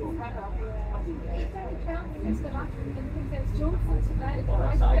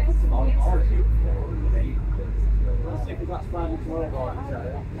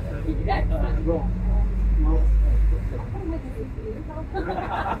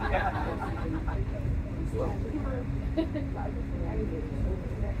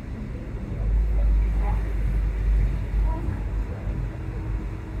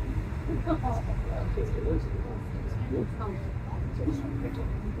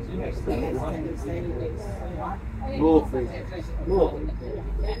 More things. More.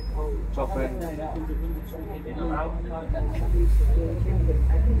 Top end.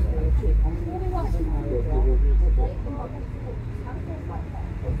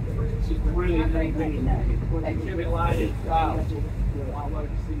 She's really give it like it.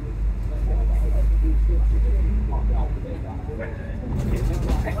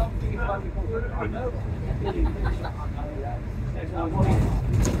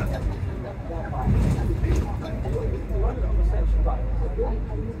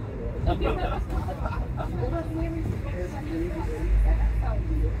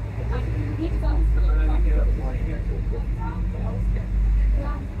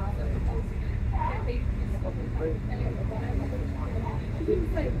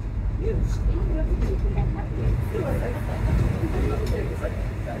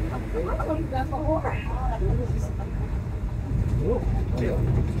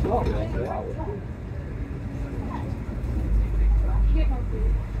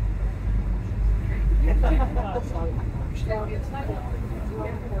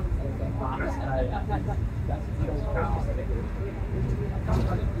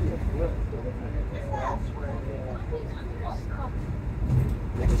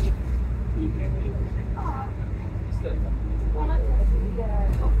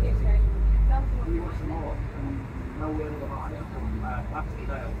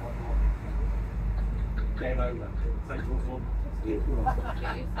 Game over.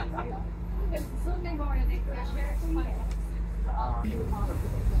 It's Sunday morning.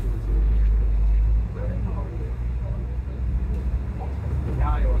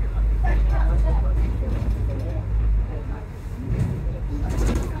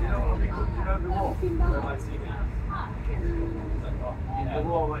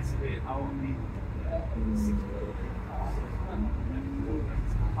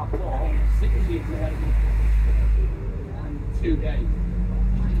 I've got 6 years ahead of me. 2 days.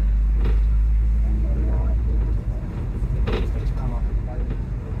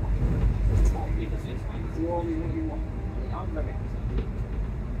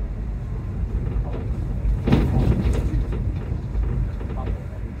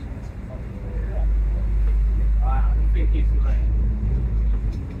 I think it's great.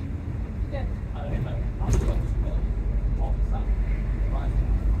 I don't know.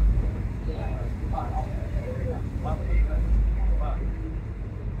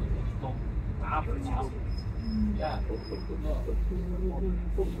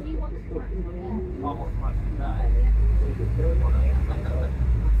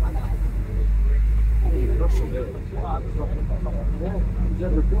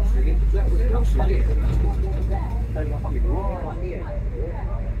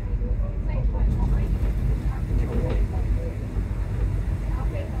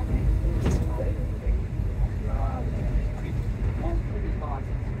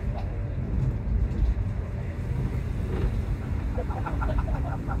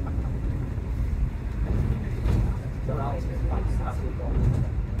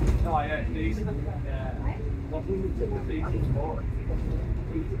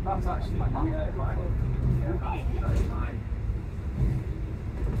 That's actually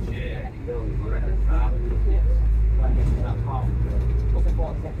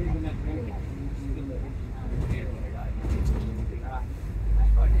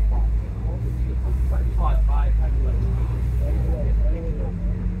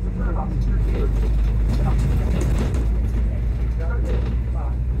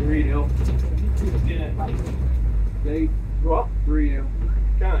they go up 3-0.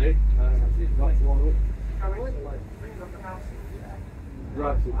 Can't it?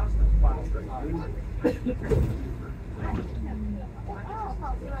 Right.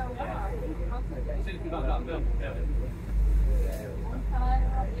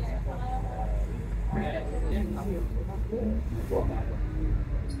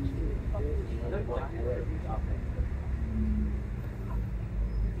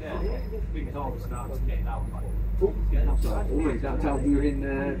 Always, that's how we were in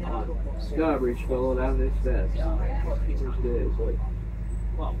Starbridge fell down this stairs.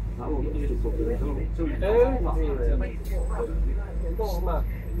 That one was just up there.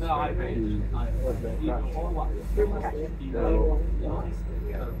 No, I mean,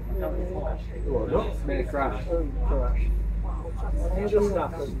 made a crash. Just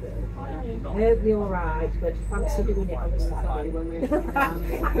happened. It'll be alright, but fancy doing it on Saturday when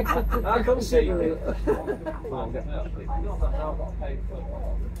we're I consider it.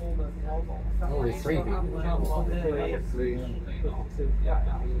 Only 3 people. 3.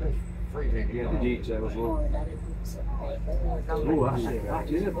 Yeah, the detail as well. Oh, that's it. That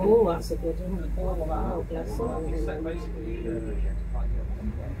is a oh, that's a good one. Oh, bless her.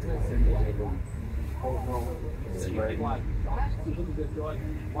 Oh,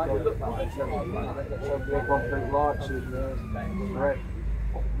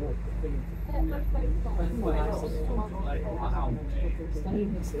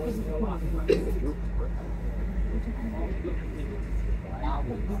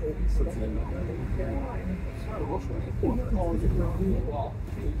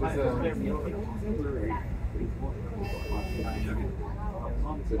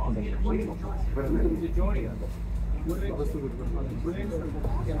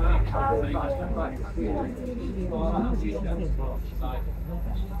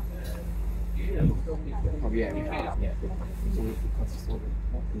 yeah.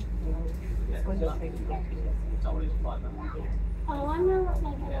 Oh, I know what my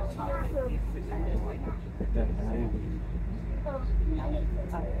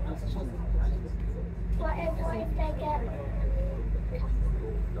whatever if they get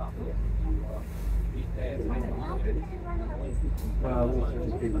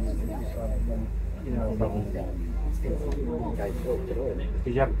you know,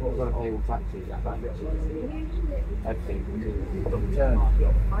 because you haven't got to pay all taxes, everything, turn.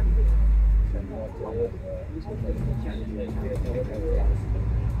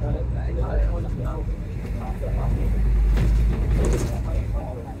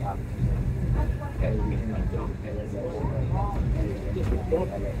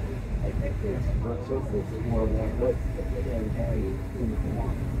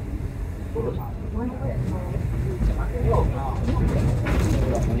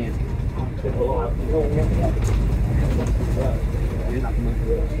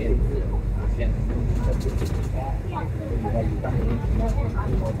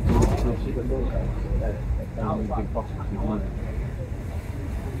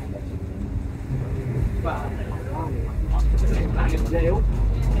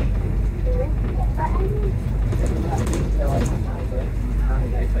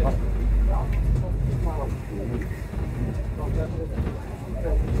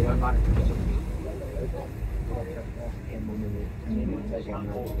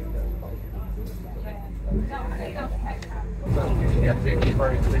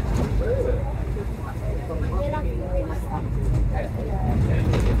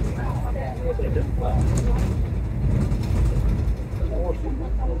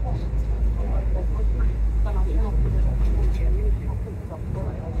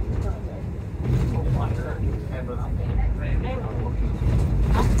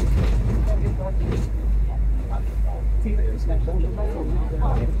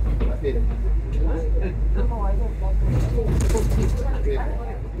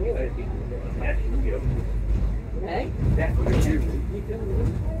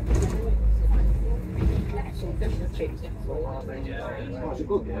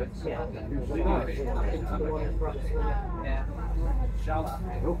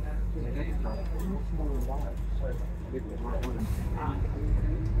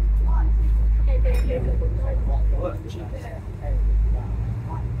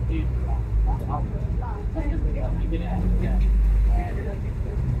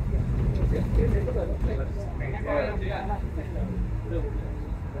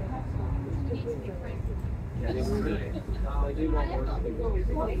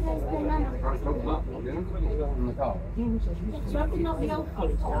 So have they not the old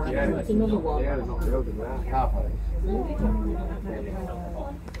college now? Yeah, It's another one. yeah, there's not the other there. Car police.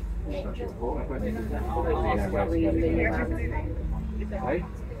 Hey?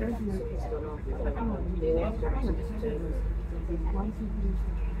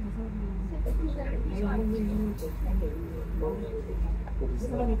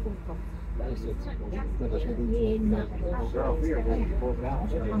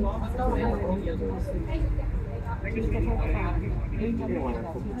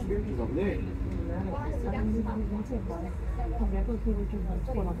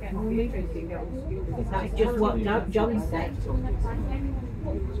 That's just what John said.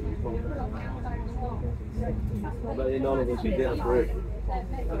 But none of us would get through.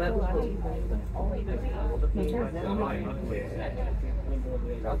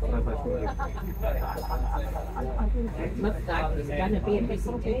 Looks like it's going to be a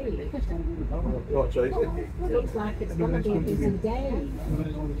busy day. What, Chase? Looks like it's going to be a busy day.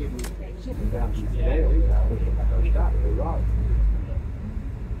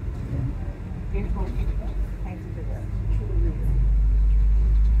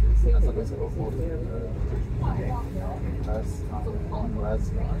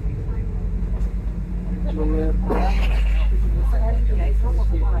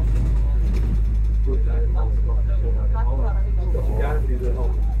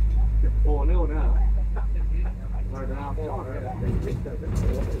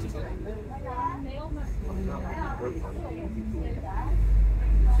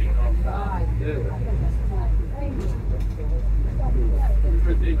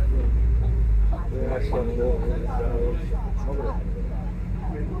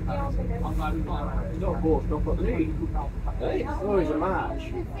 Not forced up at me. Oh, it's a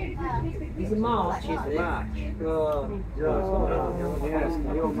match. It's a march, isn't it? Match. Yes,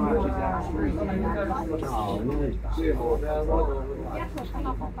 your match is out street.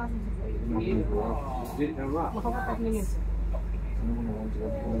 Didn't know that.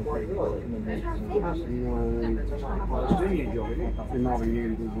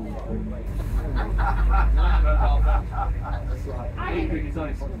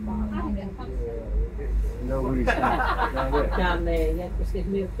 Down there, yeah, because they've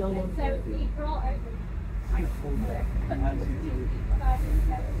moved on.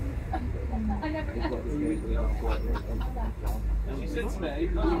 She said to me,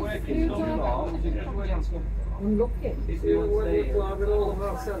 you're working so far, I'm looking. if you're working with all of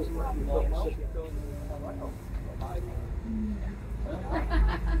ourselves,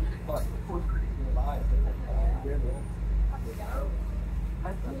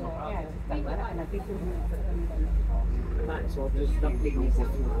 Might as well just stop being easy.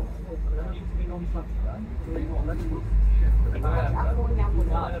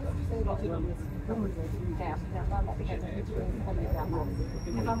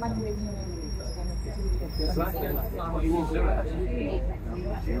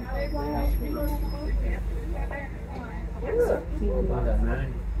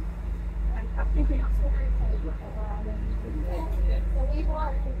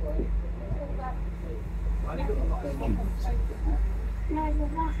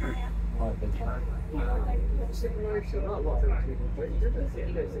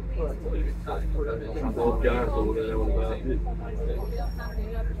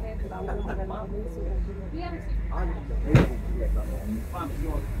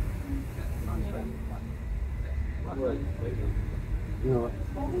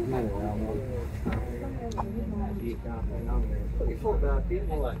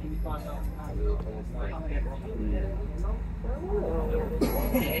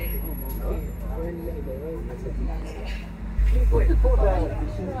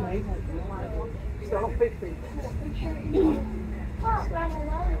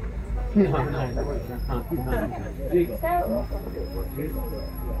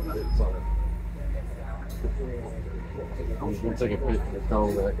 We'll take a picture of the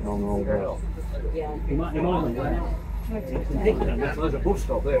car that can on roll out. Yeah. There's a bus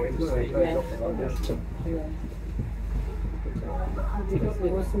stop there. Because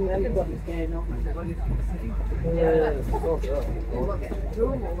there was some other what was going on.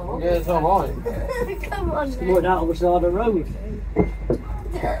 Yeah, it's alright. Come on. Going out on the side of the road.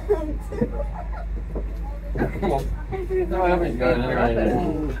 Come on. No, I haven't going anyway.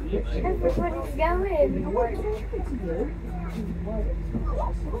 Everybody's going.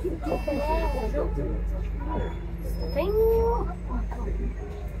 Bing.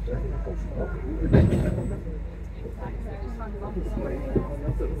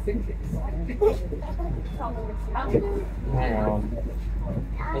 Hang on.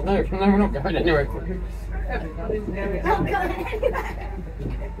 No, we're not going anywhere. Not going anywhere.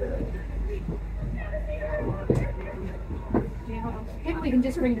 Maybe we can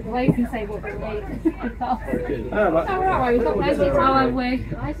just ring the police and say what we're late. Oh, Alright, we've got plenty of time, we?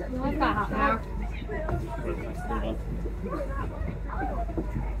 What's that now?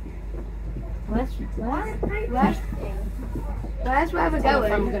 Where's where we're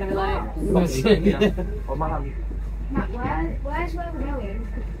going? I'm gonna be like Where's where we're going?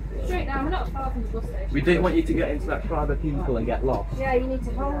 straight down. We're not far from the bus station. We didn't want you to get into that crowd of people and get lost. Yeah, you need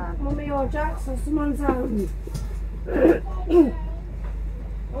to hold Mummy or Jack so someone's out.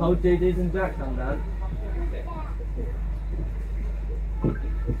 Hold JJ's and Jack's hand, Dad.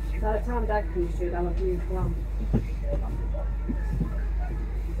 By the time Dad comes through, I'll have used one.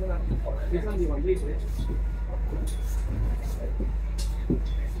 It's only one use it.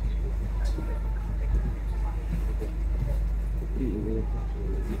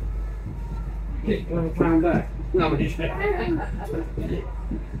 You want to climb back? No, I'm just